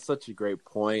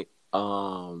point.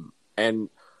 And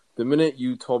the minute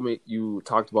you told me, you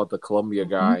talked about the Colombia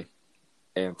guy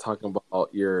and talking about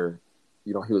he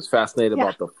was fascinated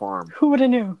about the farm. Who would have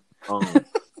knew?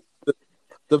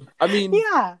 The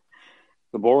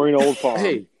boring old farm.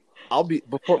 Hey,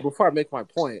 before I make my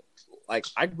point, like,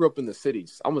 I grew up in the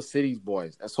cities. I'm a cities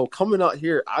boy. And so coming out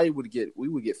here, we would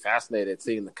get fascinated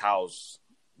seeing the cows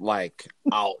like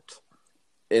out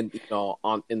in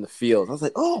the fields. I was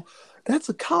like, oh, that's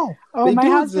a cow. Oh, my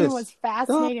husband was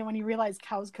fascinated when he realized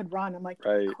cows could run. I'm like,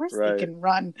 of course they can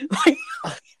run.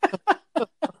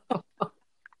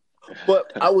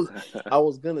 But I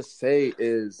was gonna say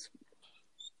is,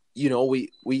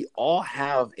 we all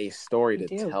have a story to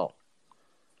tell.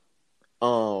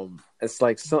 It's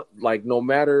like no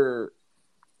matter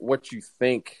what you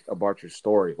think about your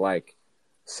story. Like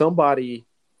somebody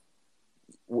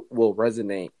will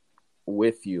resonate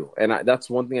with you, and that's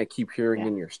one thing I keep hearing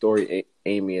in your story,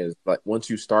 Amy, is like once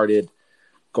you started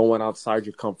going outside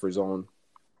your comfort zone,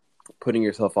 putting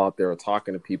yourself out there, or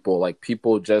talking to people, like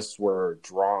people just were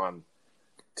drawn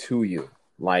to you.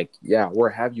 Like, yeah, where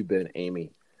have you been,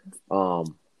 Amy? Oh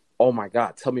my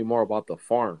God, tell me more about the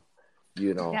farm.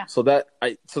 You know, so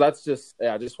that's just,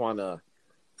 I just want to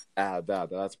add that.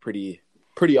 That's pretty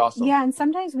awesome. Yeah, and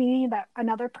sometimes we need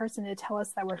another person to tell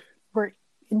us that we're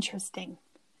interesting.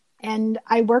 And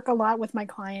I work a lot with my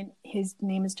client. His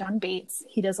name is John Bates.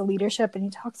 He does a leadership, and he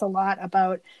talks a lot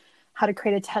about how to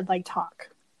create a TED-like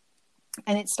talk.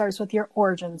 And it starts with your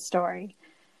origin story.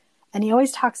 And he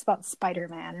always talks about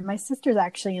Spider-Man. And my sister's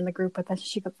actually in the group with us.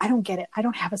 She goes, I don't get it. I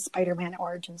don't have a Spider-Man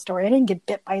origin story. I didn't get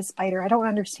bit by a spider. I don't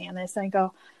understand this. And I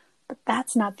go, but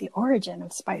that's not the origin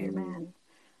of Spider-Man.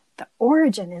 The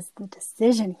origin is the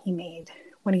decision he made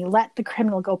when he let the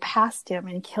criminal go past him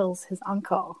and kills his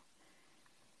uncle.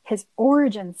 His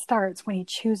origin starts when he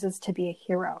chooses to be a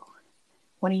hero.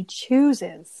 When he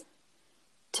chooses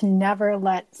to never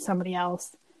let somebody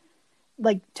else,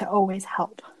 like, to always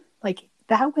help. Like,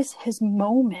 that was his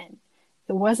moment.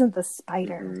 It wasn't the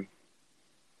spider. Mm-hmm.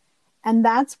 And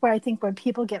that's where I think when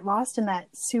people get lost in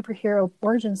that superhero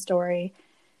origin story,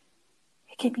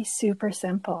 it can be super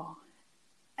simple.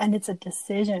 And it's a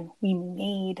decision we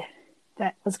made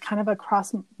that was kind of a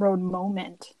crossroad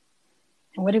moment.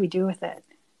 And what do we do with it?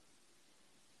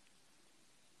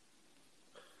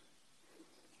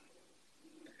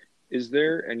 Is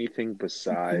there anything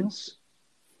besides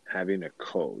having a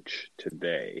coach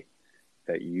today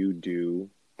that you do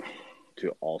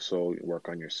to also work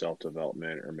on your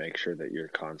self-development or make sure that you're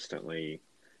constantly,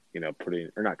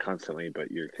 not constantly,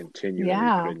 but you're continually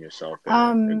putting yourself in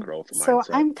a growth mindset? So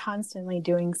I'm constantly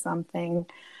doing something.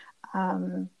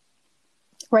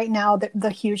 Right now, the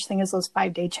huge thing is those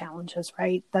 5-day challenges,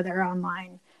 right? That are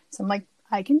online. So I'm like,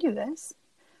 I can do this.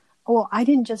 Well, I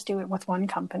didn't just do it with one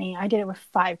company. I did it with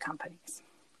 5 companies.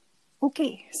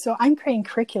 Okay, so I'm creating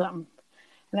curriculum.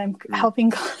 And I'm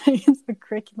helping clients with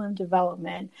curriculum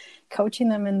development, coaching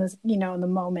them in this, in the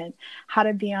moment, how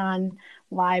to be on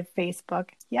live Facebook.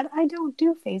 Yet I don't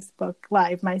do Facebook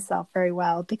Live myself very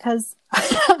well because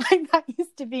I'm not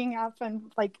used to being up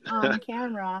and on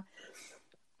camera.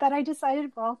 But I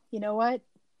decided, well, you know what?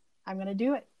 I'm going to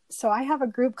do it. So I have a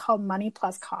group called Money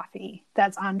Plus Coffee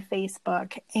that's on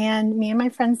Facebook. And me and my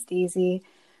friend Stacey,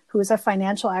 who is a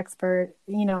financial expert,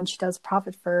 and she does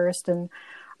Profit First. And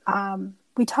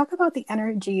we talk about the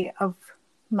energy of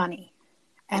money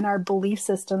and our belief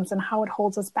systems and how it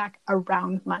holds us back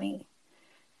around money.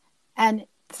 And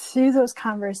through those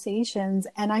conversations,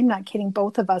 and I'm not kidding,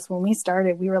 both of us, when we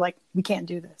started, we were like, we can't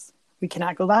do this. We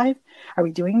cannot go live. Are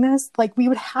we doing this? Like, we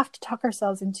would have to talk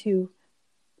ourselves into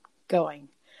going.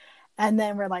 And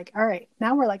then we're like, all right,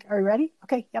 now we're like, are we ready?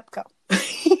 Okay, yep, go.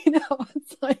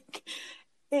 It's like,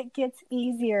 it gets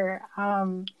easier.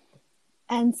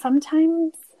 And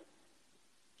sometimes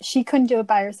she couldn't do it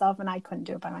by herself and I couldn't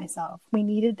do it by myself. We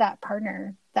needed that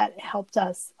partner that helped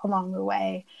us along the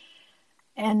way.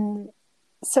 And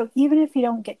so even if you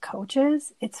don't get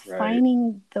coaches, it's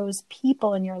finding those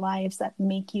people in your lives that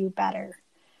make you better,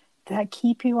 that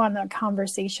keep you on the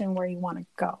conversation where you want to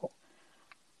go.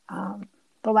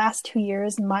 The last 2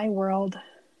 years, my world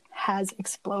has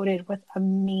exploded with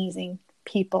amazing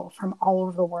people from all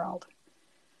over the world.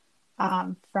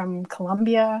 From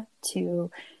Colombia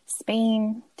to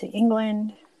Spain to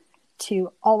England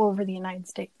to all over the United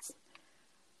States.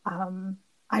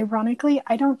 Ironically,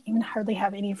 I don't even hardly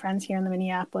have any friends here in the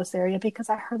Minneapolis area because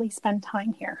I hardly spend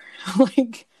time here.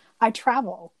 I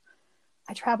travel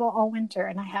all winter,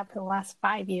 and I have for the last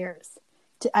 5 years.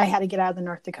 I had to get out of the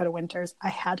North Dakota winters. I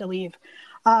had to leave.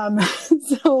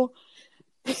 So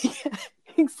yeah,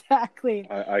 exactly.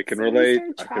 I can relate.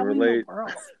 I can relate.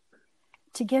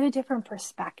 To get a different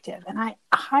perspective. And I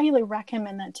highly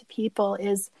recommend that to people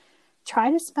is try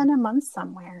to spend a month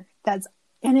somewhere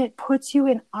and it puts you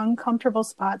in uncomfortable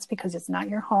spots because it's not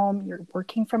your home. You're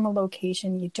working from a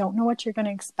location. You don't know what you're going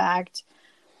to expect.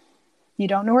 You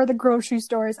don't know where the grocery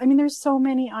store is. I mean, there's so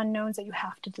many unknowns that you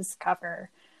have to discover,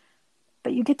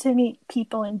 but you get to meet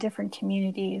people in different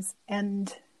communities,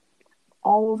 and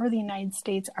all over the United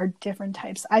States are different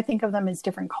types. I think of them as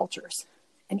different cultures,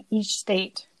 and each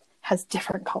state has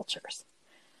different cultures.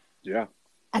 Yeah.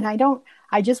 And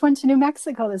I just went to New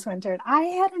Mexico this winter, and I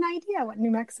had an idea what New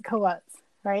Mexico was,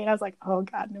 right? And I was like, oh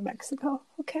God, New Mexico.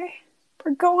 Okay,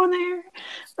 we're going there.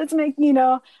 Let's make,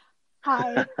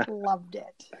 I loved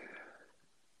it.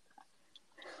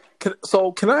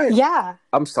 Can I? Yeah.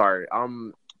 I'm sorry.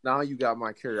 now you got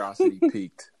my curiosity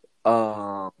piqued.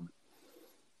 So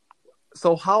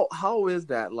how is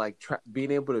that like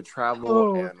being able to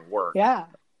travel and work? Yeah.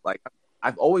 Like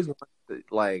I've always wanted to,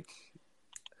 like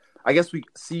I guess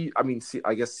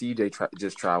I guess CJ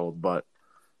just traveled, but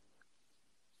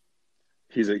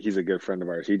He's a good friend of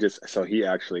ours. He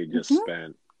actually just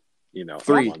spent, a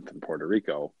 3 month in Puerto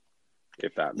Rico,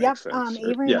 if that Yep. makes sense.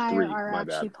 Avery and I 3, are my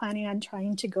actually bad. planning on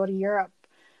trying to go to Europe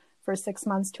for 6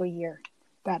 months to a year.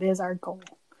 That is our goal,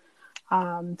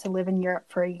 to live in Europe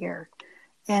for a year.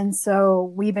 And so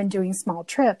we've been doing small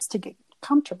trips to get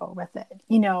comfortable with it,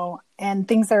 and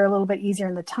things are a little bit easier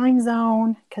in the time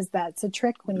zone, because that's a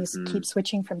trick when you keep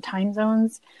switching from time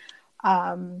zones.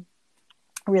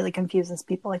 Really confuses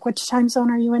people. Like, which time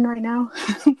zone are you in right now?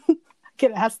 I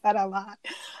get asked that a lot.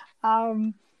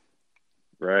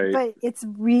 Right. But it's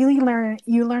really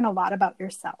you learn a lot about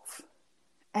yourself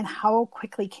and how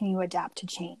quickly can you adapt to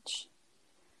change.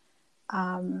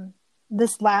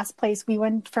 This last place we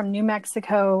went from New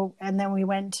Mexico, and then we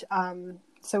went,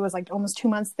 so it was like almost 2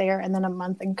 months there and then a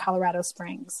month in Colorado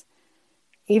Springs.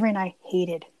 Avery and I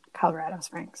hated Colorado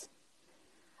Springs.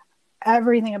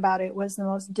 Everything about it was the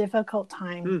most difficult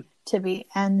time to be.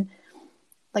 And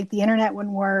like the internet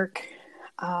wouldn't work.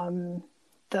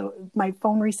 My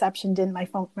phone reception didn't, my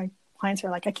clients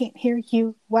were like, I can't hear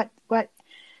you. What?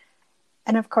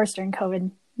 And of course, during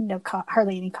COVID,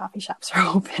 hardly any coffee shops were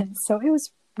open. So it was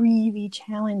really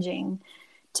challenging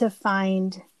to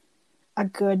find a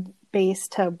good base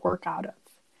to work out of.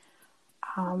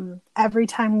 Every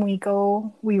time we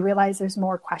go, we realize there's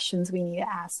more questions we need to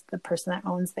ask the person that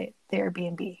owns the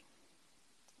Airbnb.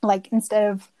 Like,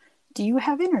 instead of, do you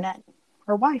have internet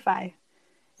or Wi-Fi?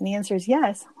 And the answer is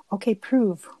yes. Okay,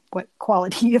 prove what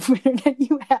quality of internet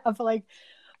you have. Like,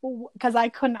 because I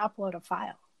couldn't upload a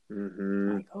file.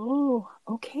 Like, oh,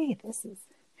 okay, this is...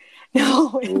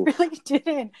 No, it really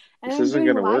didn't. And I'm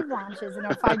doing live launches and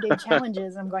 5-day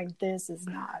challenges. I'm going, this is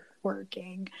not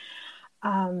working.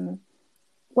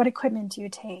 What equipment do you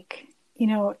take?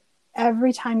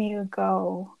 Every time you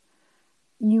go,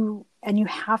 you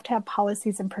have to have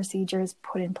policies and procedures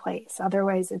put in place.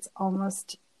 Otherwise, it's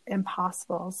almost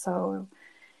impossible. So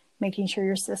making sure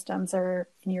your systems and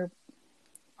your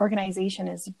organization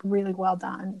is really well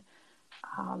done,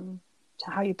 to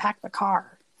how you pack the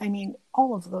car. I mean,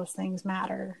 all of those things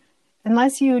matter.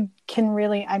 Unless you can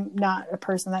really, I'm not a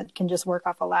person that can just work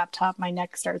off a laptop. My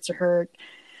neck starts to hurt.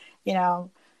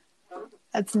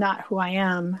 That's not who I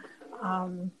am.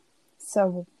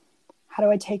 So how do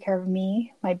I take care of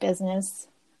me, my business,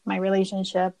 my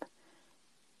relationship,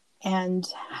 and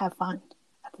have fun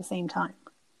at the same time?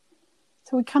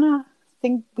 So we kind of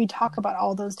think we talk about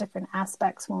all those different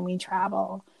aspects when we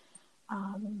travel.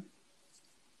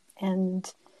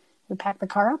 And we pack the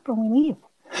car up and we leave.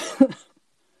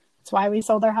 That's why we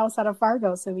sold our house out of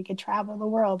Fargo, so we could travel the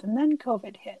world. And then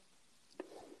COVID hit.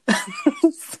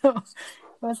 So it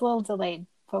was a little delayed,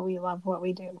 but we love what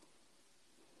we do.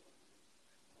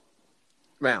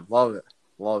 Man, love it.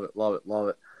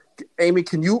 Amy,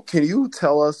 can you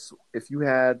tell us, if you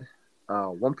had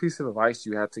one piece of advice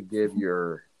you had to give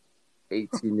your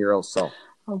 18-year-old self?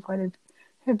 Oh, but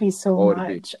it'd be so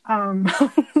much.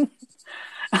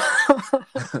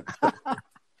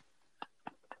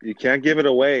 You can't give it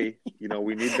away.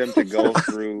 We need them to go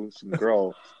through some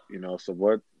growth.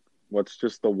 So what's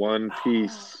just the one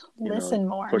piece? Listen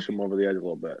more. Push them over the edge a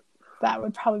little bit. That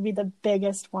would probably be the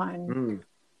biggest one.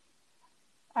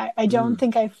 I don't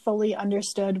think I fully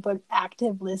understood what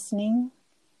active listening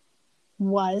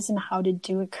was and how to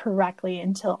do it correctly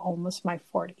until almost my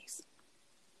 40s.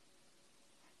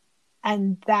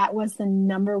 And that was the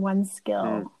number one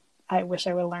skill I wish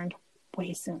I would have learned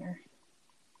way sooner.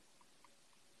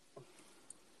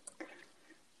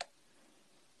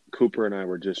 Cooper and I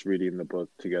were just reading the book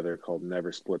together called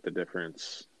Never Split the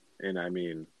Difference. And I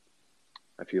mean,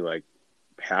 I feel like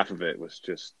half of it was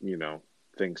just,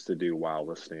 things to do while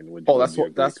listening.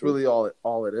 That's really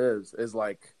all it is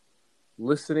like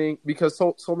listening, because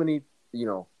so many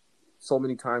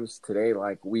times today,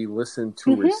 like, we listen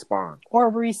to respond, or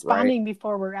we're responding, right?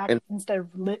 Before we're instead of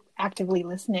actively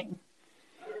listening.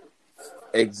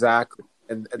 Exactly.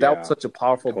 And that was such a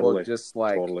powerful book, just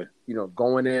like,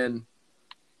 going in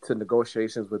to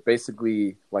negotiations with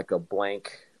basically like a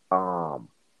blank,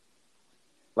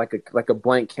 like a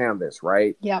blank canvas,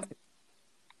 right? Yeah.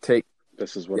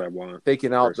 This is what I want.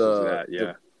 Taking out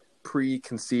the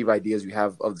preconceived ideas you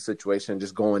have of the situation,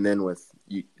 just going in with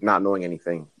you not knowing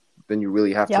anything. Then you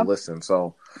really have to listen.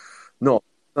 So, no,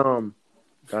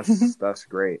 that's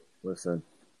great. Listen.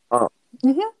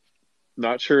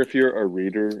 Not sure if you're a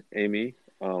reader, Amy.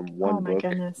 one Oh my book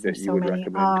goodness, that there's you so would many.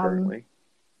 recommend currently?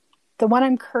 The one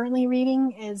I'm currently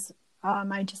reading is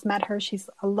I just met her. She's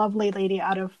a lovely lady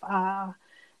out of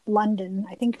London,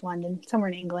 I think London, somewhere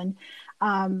in England.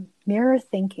 Mirror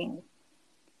Thinking.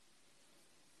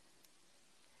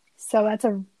 So that's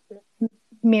a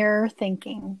mirror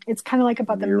thinking. It's kind of like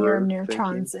about the mirror Mirror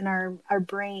neutrons thinking? in our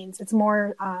brains. It's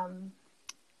more,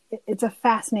 it's a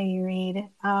fascinating read.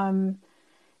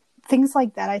 Things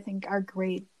like that I think are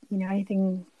great. You know,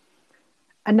 anything,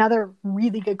 another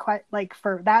really good question, like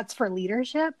that's for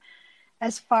leadership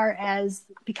as far as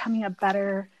becoming a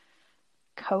better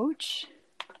coach.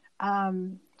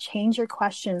 Change Your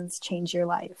Questions, Change Your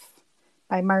Life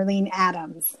by Marlene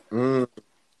Adams. Mm.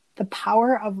 The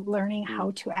power of learning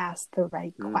how to ask the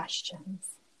right questions.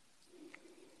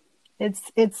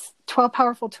 It's 12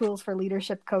 powerful tools for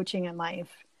leadership coaching in life.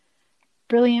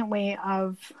 Brilliant way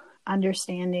of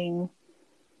understanding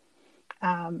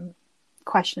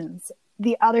questions.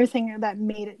 The other thing that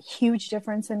made a huge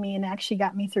difference in me and actually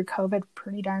got me through COVID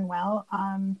pretty darn well,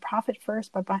 Profit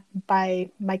First by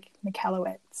Mike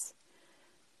Michalowicz.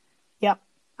 Yep.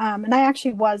 And I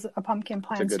actually was a pumpkin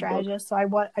plan strategist, so I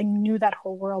knew that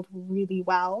whole world really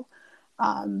well.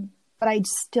 But I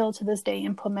still to this day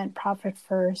implement Profit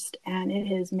First, and it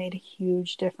has made a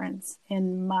huge difference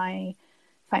in my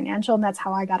financial, and that's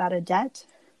how I got out of debt.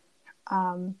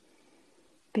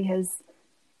 Because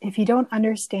if you don't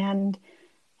understand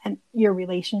your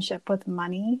relationship with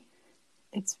money,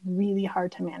 it's really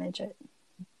hard to manage it.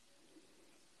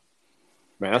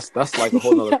 Man, that's like a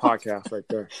whole nother podcast right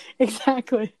there.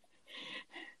 Exactly.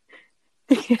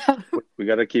 Yeah. We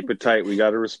got to keep it tight. We got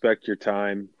to respect your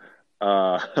time.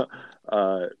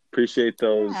 Appreciate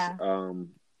those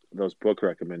those book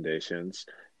recommendations.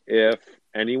 If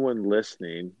anyone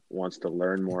listening wants to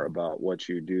learn more about what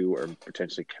you do or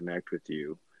potentially connect with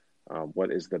you,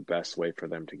 what is the best way for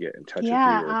them to get in touch with you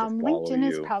or to follow LinkedIn you?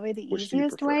 is probably the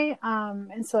easiest way.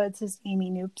 And so it's just Amy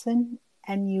Newbson,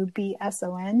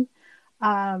 Nubson.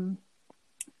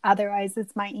 Otherwise,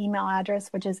 it's my email address,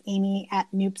 which is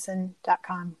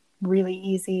amy@newbson.com. Really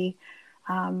easy.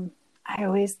 I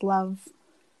always love,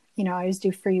 I always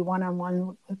do free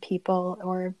one-on-one with people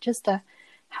or just to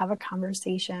have a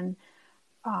conversation.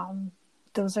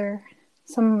 Those are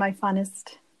some of my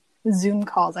funnest Zoom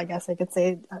calls, I guess I could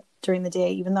say, during the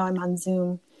day, even though I'm on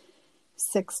Zoom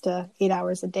 6 to 8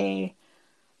 hours a day.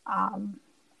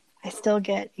 I still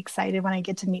get excited when I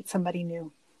get to meet somebody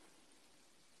new.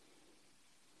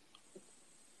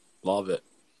 Love it.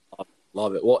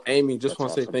 Love it. Well, Amy, just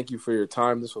want to say thank you for your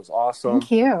time. This was awesome. Thank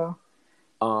you.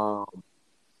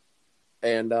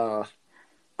 And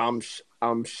I'm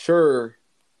sure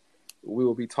we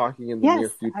will be talking in the near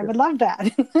future. I would love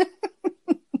that.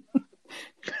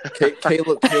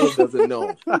 Caleb doesn't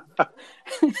know,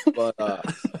 but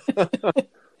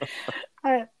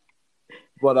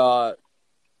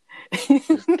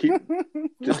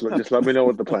just let me know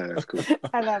what the plan is. Cool.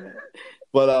 I love it.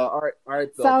 But all right.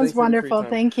 Though. Sounds wonderful.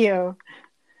 Thank you.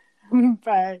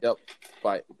 Bye. Yep.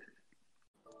 Bye.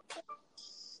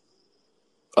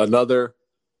 Another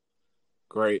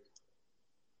great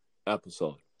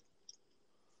episode.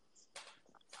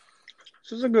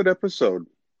 This is a good episode.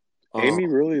 Amy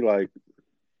really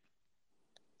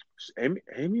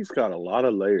Amy's got a lot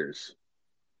of layers.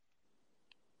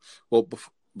 Well,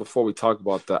 before we talk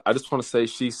about that, I just want to say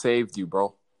she saved you,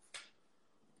 bro.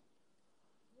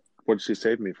 What did she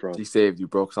save me from? She saved you,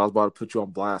 bro, because I was about to put you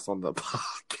on blast on the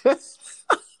podcast.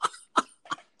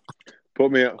 Put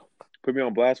me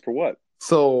on blast for what?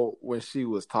 So when she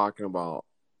was talking about,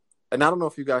 and I don't know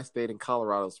if you guys stayed in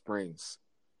Colorado Springs.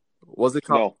 Was it?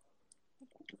 No.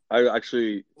 I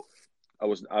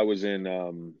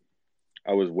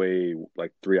was way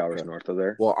like 3 hours north of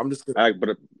there. Well, I'm just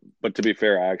but to be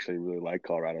fair, I actually really like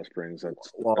Colorado Springs.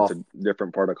 That's a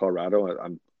different part of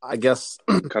Colorado. I guess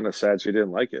I'm kind of sad she didn't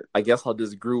like it. I guess I'll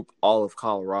just group all of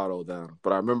Colorado then.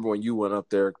 But I remember when you went up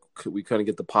there, we couldn't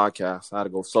get the podcast. I had to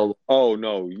go solo. Oh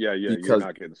no, yeah, you're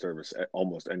not getting service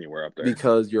almost anywhere up there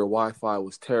because your Wi-Fi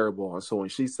was terrible. And so when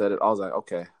she said it, I was like,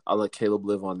 okay, I'll let Caleb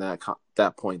live on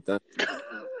that point then.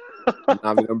 I'm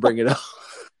not even gonna bring it up.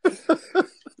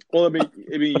 Well, I mean,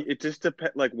 it just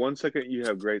depends. Like 1 second you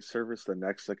have great service, the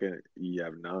next second you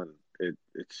have none.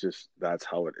 It's just that's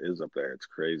how it is up there. It's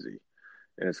crazy,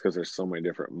 and it's because there's so many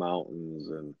different mountains.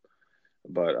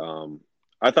 But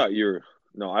I thought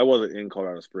I wasn't in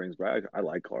Colorado Springs, but I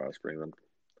like Colorado Springs.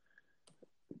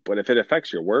 But if it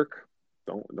affects your work,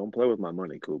 don't play with my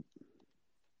money, Coop.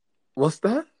 What's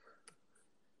that?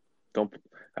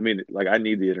 I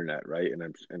need the internet, right?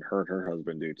 And her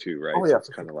husband do too, right? Oh yeah, so it's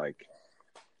kind of like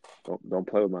Don't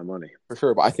play with my money. For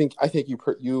sure, but I think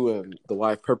you and the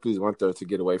wife purposely went there to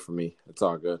get away from me. It's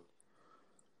all good.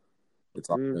 It's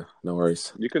all good. No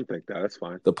worries. You can think that. That's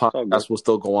fine. The podcast will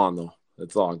still go on though.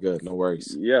 It's all good. No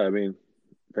worries. Yeah, I mean,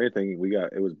 if anything,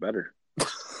 it was better.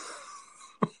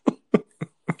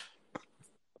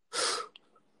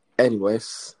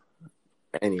 Anyways,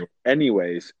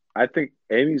 I think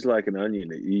Amy's like an onion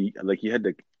that you had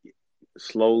to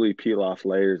slowly peel off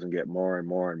layers and get more and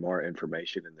more and more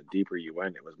information. And the deeper you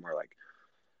went, it was more like,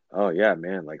 oh yeah,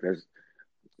 man, like there's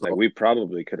like we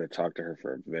probably could have talked to her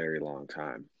for a very long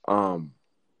time.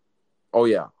 Oh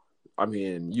yeah, I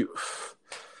mean you.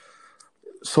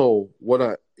 So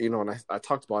what and I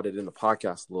talked about it in the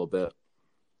podcast a little bit.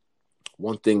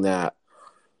 One thing that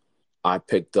I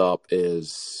picked up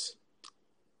is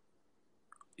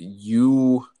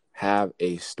you have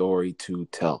a story to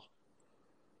tell.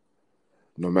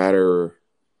 No matter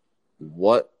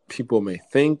what people may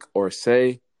think or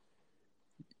say,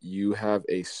 you have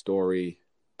a story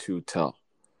to tell.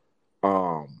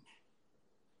 And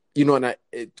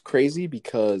it's crazy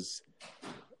because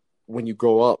when you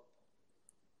grow up,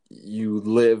 you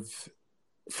live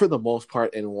for the most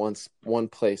part in one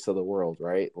place of the world,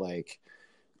 right? Like,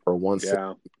 or one.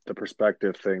 Yeah, the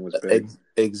perspective thing was big.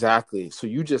 Exactly. So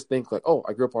you just think like, oh,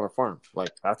 I grew up on a farm. Like,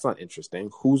 that's not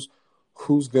interesting. Who's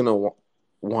gonna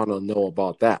want to know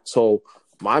about that? So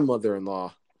my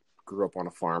mother-in-law grew up on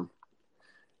a farm,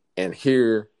 and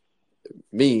here,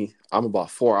 I'm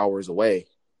about 4 hours away,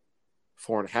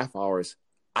 4.5 hours.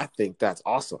 I think that's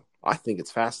awesome. I think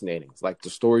it's fascinating. It's like the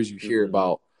stories you hear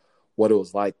about what it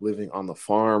was like living on the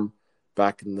farm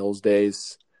back in those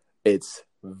days. It's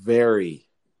very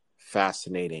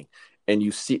fascinating. And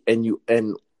you see,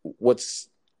 and what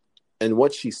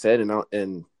she said,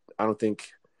 and I don't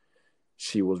think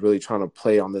she was really trying to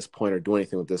play on this point or do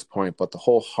anything with this point, but the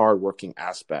whole hardworking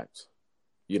aspect,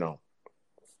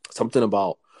 something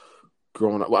about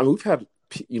growing up. I mean, we've had,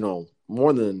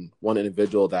 more than one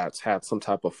individual that's had some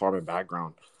type of farming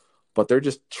background, but they're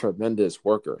just tremendous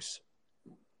workers,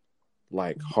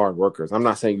 like hard workers. I'm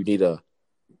not saying you need to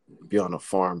be on a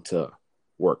farm to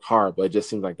work hard, but it just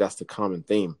seems like that's the common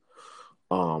theme.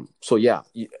 So yeah,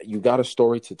 you got a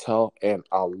story to tell, and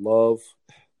I love,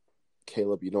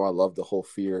 Caleb, I love the whole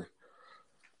fear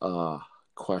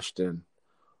question,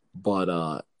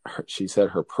 but she said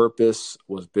her purpose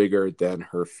was bigger than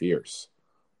her fears.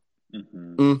 I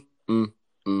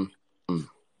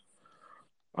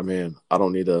mean, I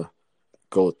don't need to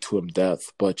go too in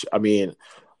depth, but I mean,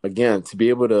 again, to be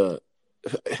able to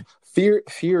fear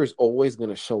is always going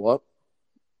to show up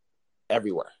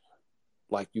everywhere.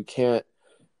 Like you can't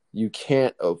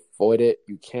avoid it.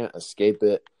 You can't escape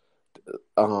it.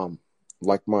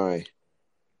 Like my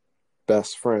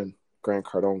best friend Grant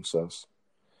Cardone says,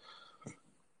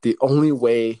 the only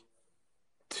way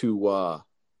to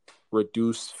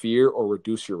reduce fear or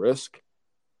reduce your risk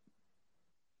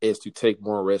is to take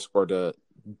more risk or to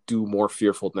do more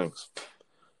fearful things.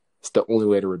 It's the only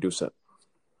way to reduce it.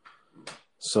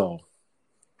 So,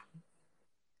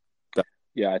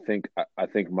 yeah, I think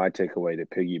my takeaway to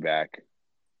piggyback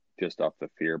just off the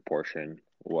fear portion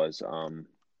was,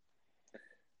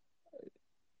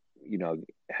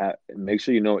 make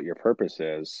sure you know what your purpose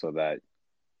is, so that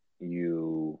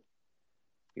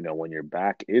when your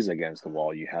back is against the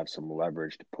wall, you have some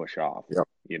leverage to push off. Yep.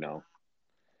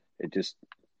 It just,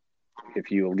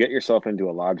 if you get yourself into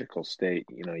a logical state,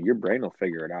 your brain will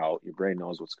figure it out. Your brain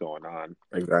knows what's going on.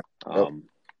 Exactly.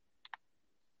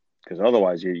 Because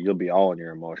otherwise you'll be all in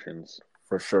your emotions.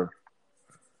 For sure.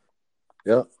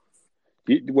 Yeah.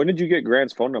 When did you get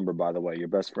Grant's phone number, by the way, your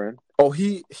best friend? Oh,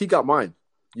 he got mine.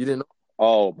 You didn't know?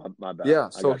 Oh, my bad. Yeah,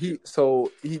 so he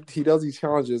does these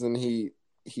challenges, and he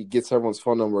gets everyone's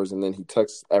phone numbers, and then he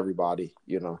texts everybody,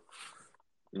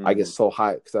 I get so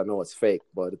hyped because I know it's fake,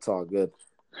 but it's all good.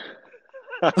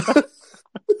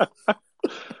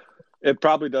 It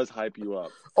probably does hype you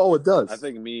up. Oh, it does. I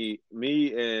think me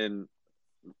and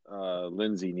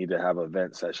Lindsay need to have a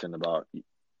vent session about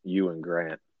you and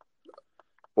Grant.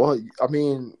 Well, I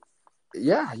mean,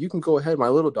 yeah, you can go ahead. My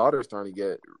little daughter's starting to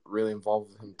get really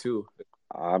involved with him too.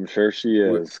 I'm sure she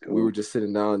is. We were just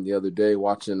sitting down the other day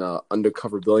watching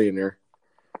Undercover Billionaire.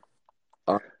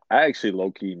 I actually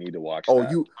low-key need to watch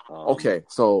that. Okay,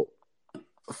 so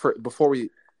before we,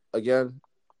 again,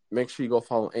 make sure you go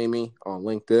follow Amy on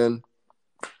LinkedIn.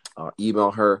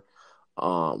 Email her.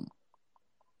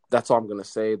 That's all I'm going to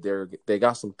say. They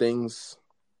got some things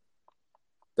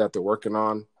that they're working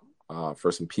on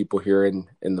for some people here in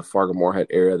the Fargo-Moorhead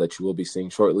area that you will be seeing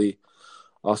shortly.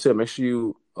 Also, make sure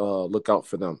you look out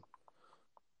for them.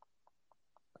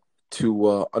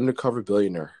 To Undercover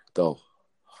Billionaire. though.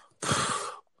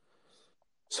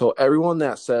 So everyone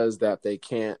that says that they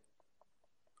can't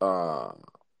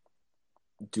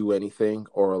do anything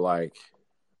or like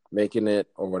making it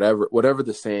or whatever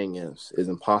the saying is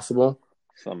impossible.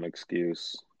 Some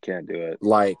excuse. Can't do it.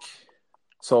 Like,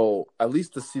 so at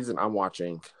least the season I'm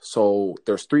watching, so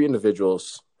there's 3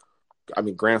 individuals. I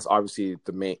mean, Grant's obviously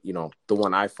the main, the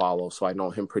one I follow, so I know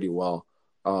him pretty well.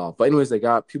 But anyways, they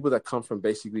got people that come from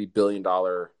basically $1 billion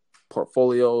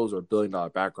portfolios or $1 billion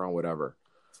background, whatever.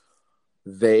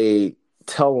 They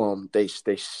tell them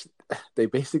they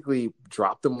basically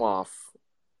drop them off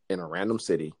in a random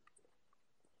city.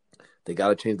 They got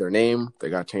to change their name. They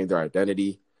got to change their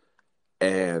identity,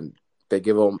 and they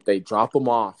drop them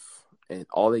off, and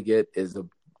all they get is a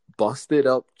busted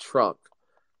up truck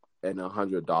and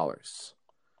 $100.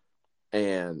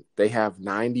 And they have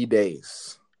 90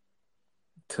 days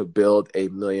to build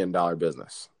 $1 million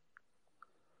business.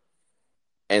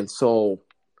 And so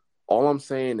all I'm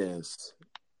saying is,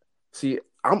 see,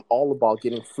 I'm all about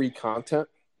getting free content.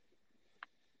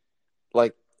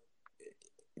 Like,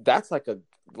 that's like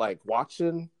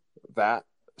watching that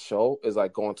show is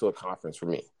like going to a conference for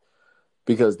me,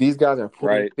 because these guys are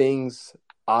putting things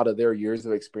out of their years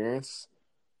of experience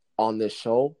on this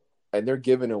show, and they're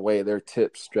giving away their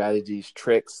tips, strategies,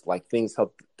 tricks, like things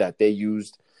that they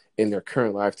used in their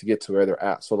current life to get to where they're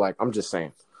at. So like, I'm just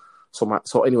saying.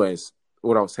 So anyways,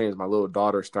 what I was saying is my little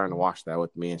daughter's starting to watch that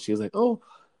with me, and she's like, "Oh,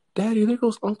 Daddy, there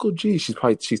goes Uncle G." She's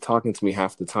talking to me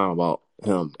half the time about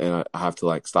him, and I have to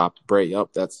like stop, Bray. Yep.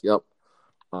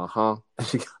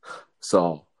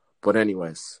 So, but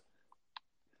anyways,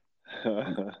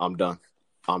 I'm done.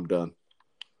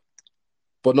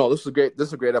 But no, this is a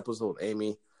great episode,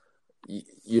 Amy.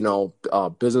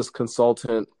 Business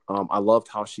consultant. I loved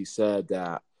how she said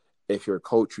that if you're a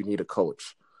coach, you need a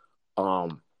coach.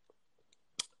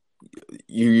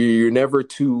 You're never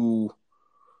too.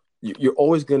 You're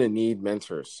always going to need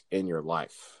mentors in your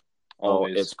life.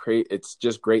 Always. It's great. It's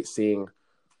just great seeing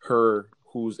her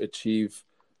who's achieved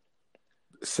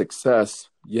success,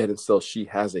 yet and still she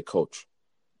has a coach,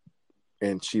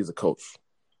 and she's a coach.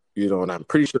 And I'm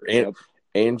pretty sure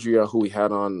Andrea, who we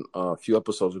had on a few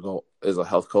episodes ago, is a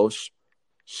health coach.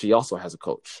 She also has a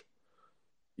coach.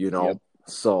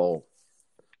 So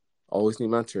always need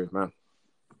mentors, man.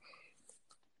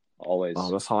 Always.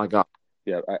 That's all I got.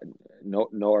 Yeah,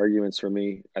 no arguments for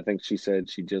me. I think she said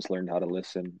she just learned how to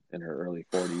listen in her early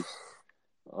 40s.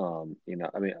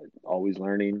 Always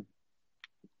learning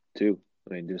too.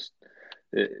 Just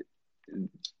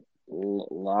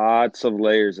lots of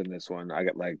layers in this one. I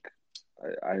got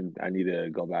I need to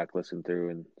go back, listen through,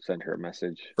 and send her a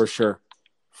message. For sure.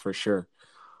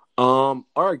 All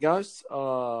right, guys.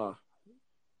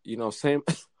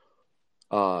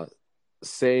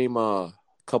 Same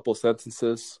couple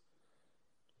sentences.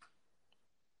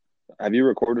 Have you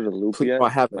recorded a loop yet? I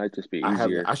haven't. Might just be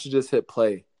easier. I should just hit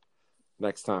play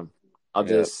next time. All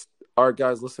right,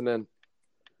 guys, listen in.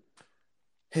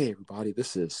 Hey, everybody,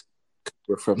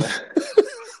 we're from.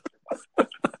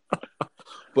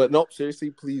 But nope,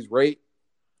 seriously, please rate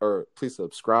or please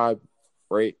subscribe,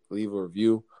 rate, leave a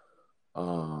review.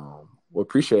 We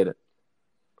appreciate it.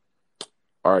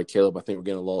 All right, Caleb, I think we're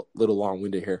getting a little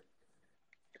long-winded here.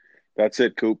 That's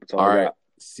it, Coop. It's all right. got.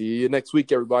 See you next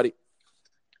week, everybody.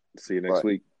 See you next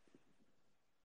week.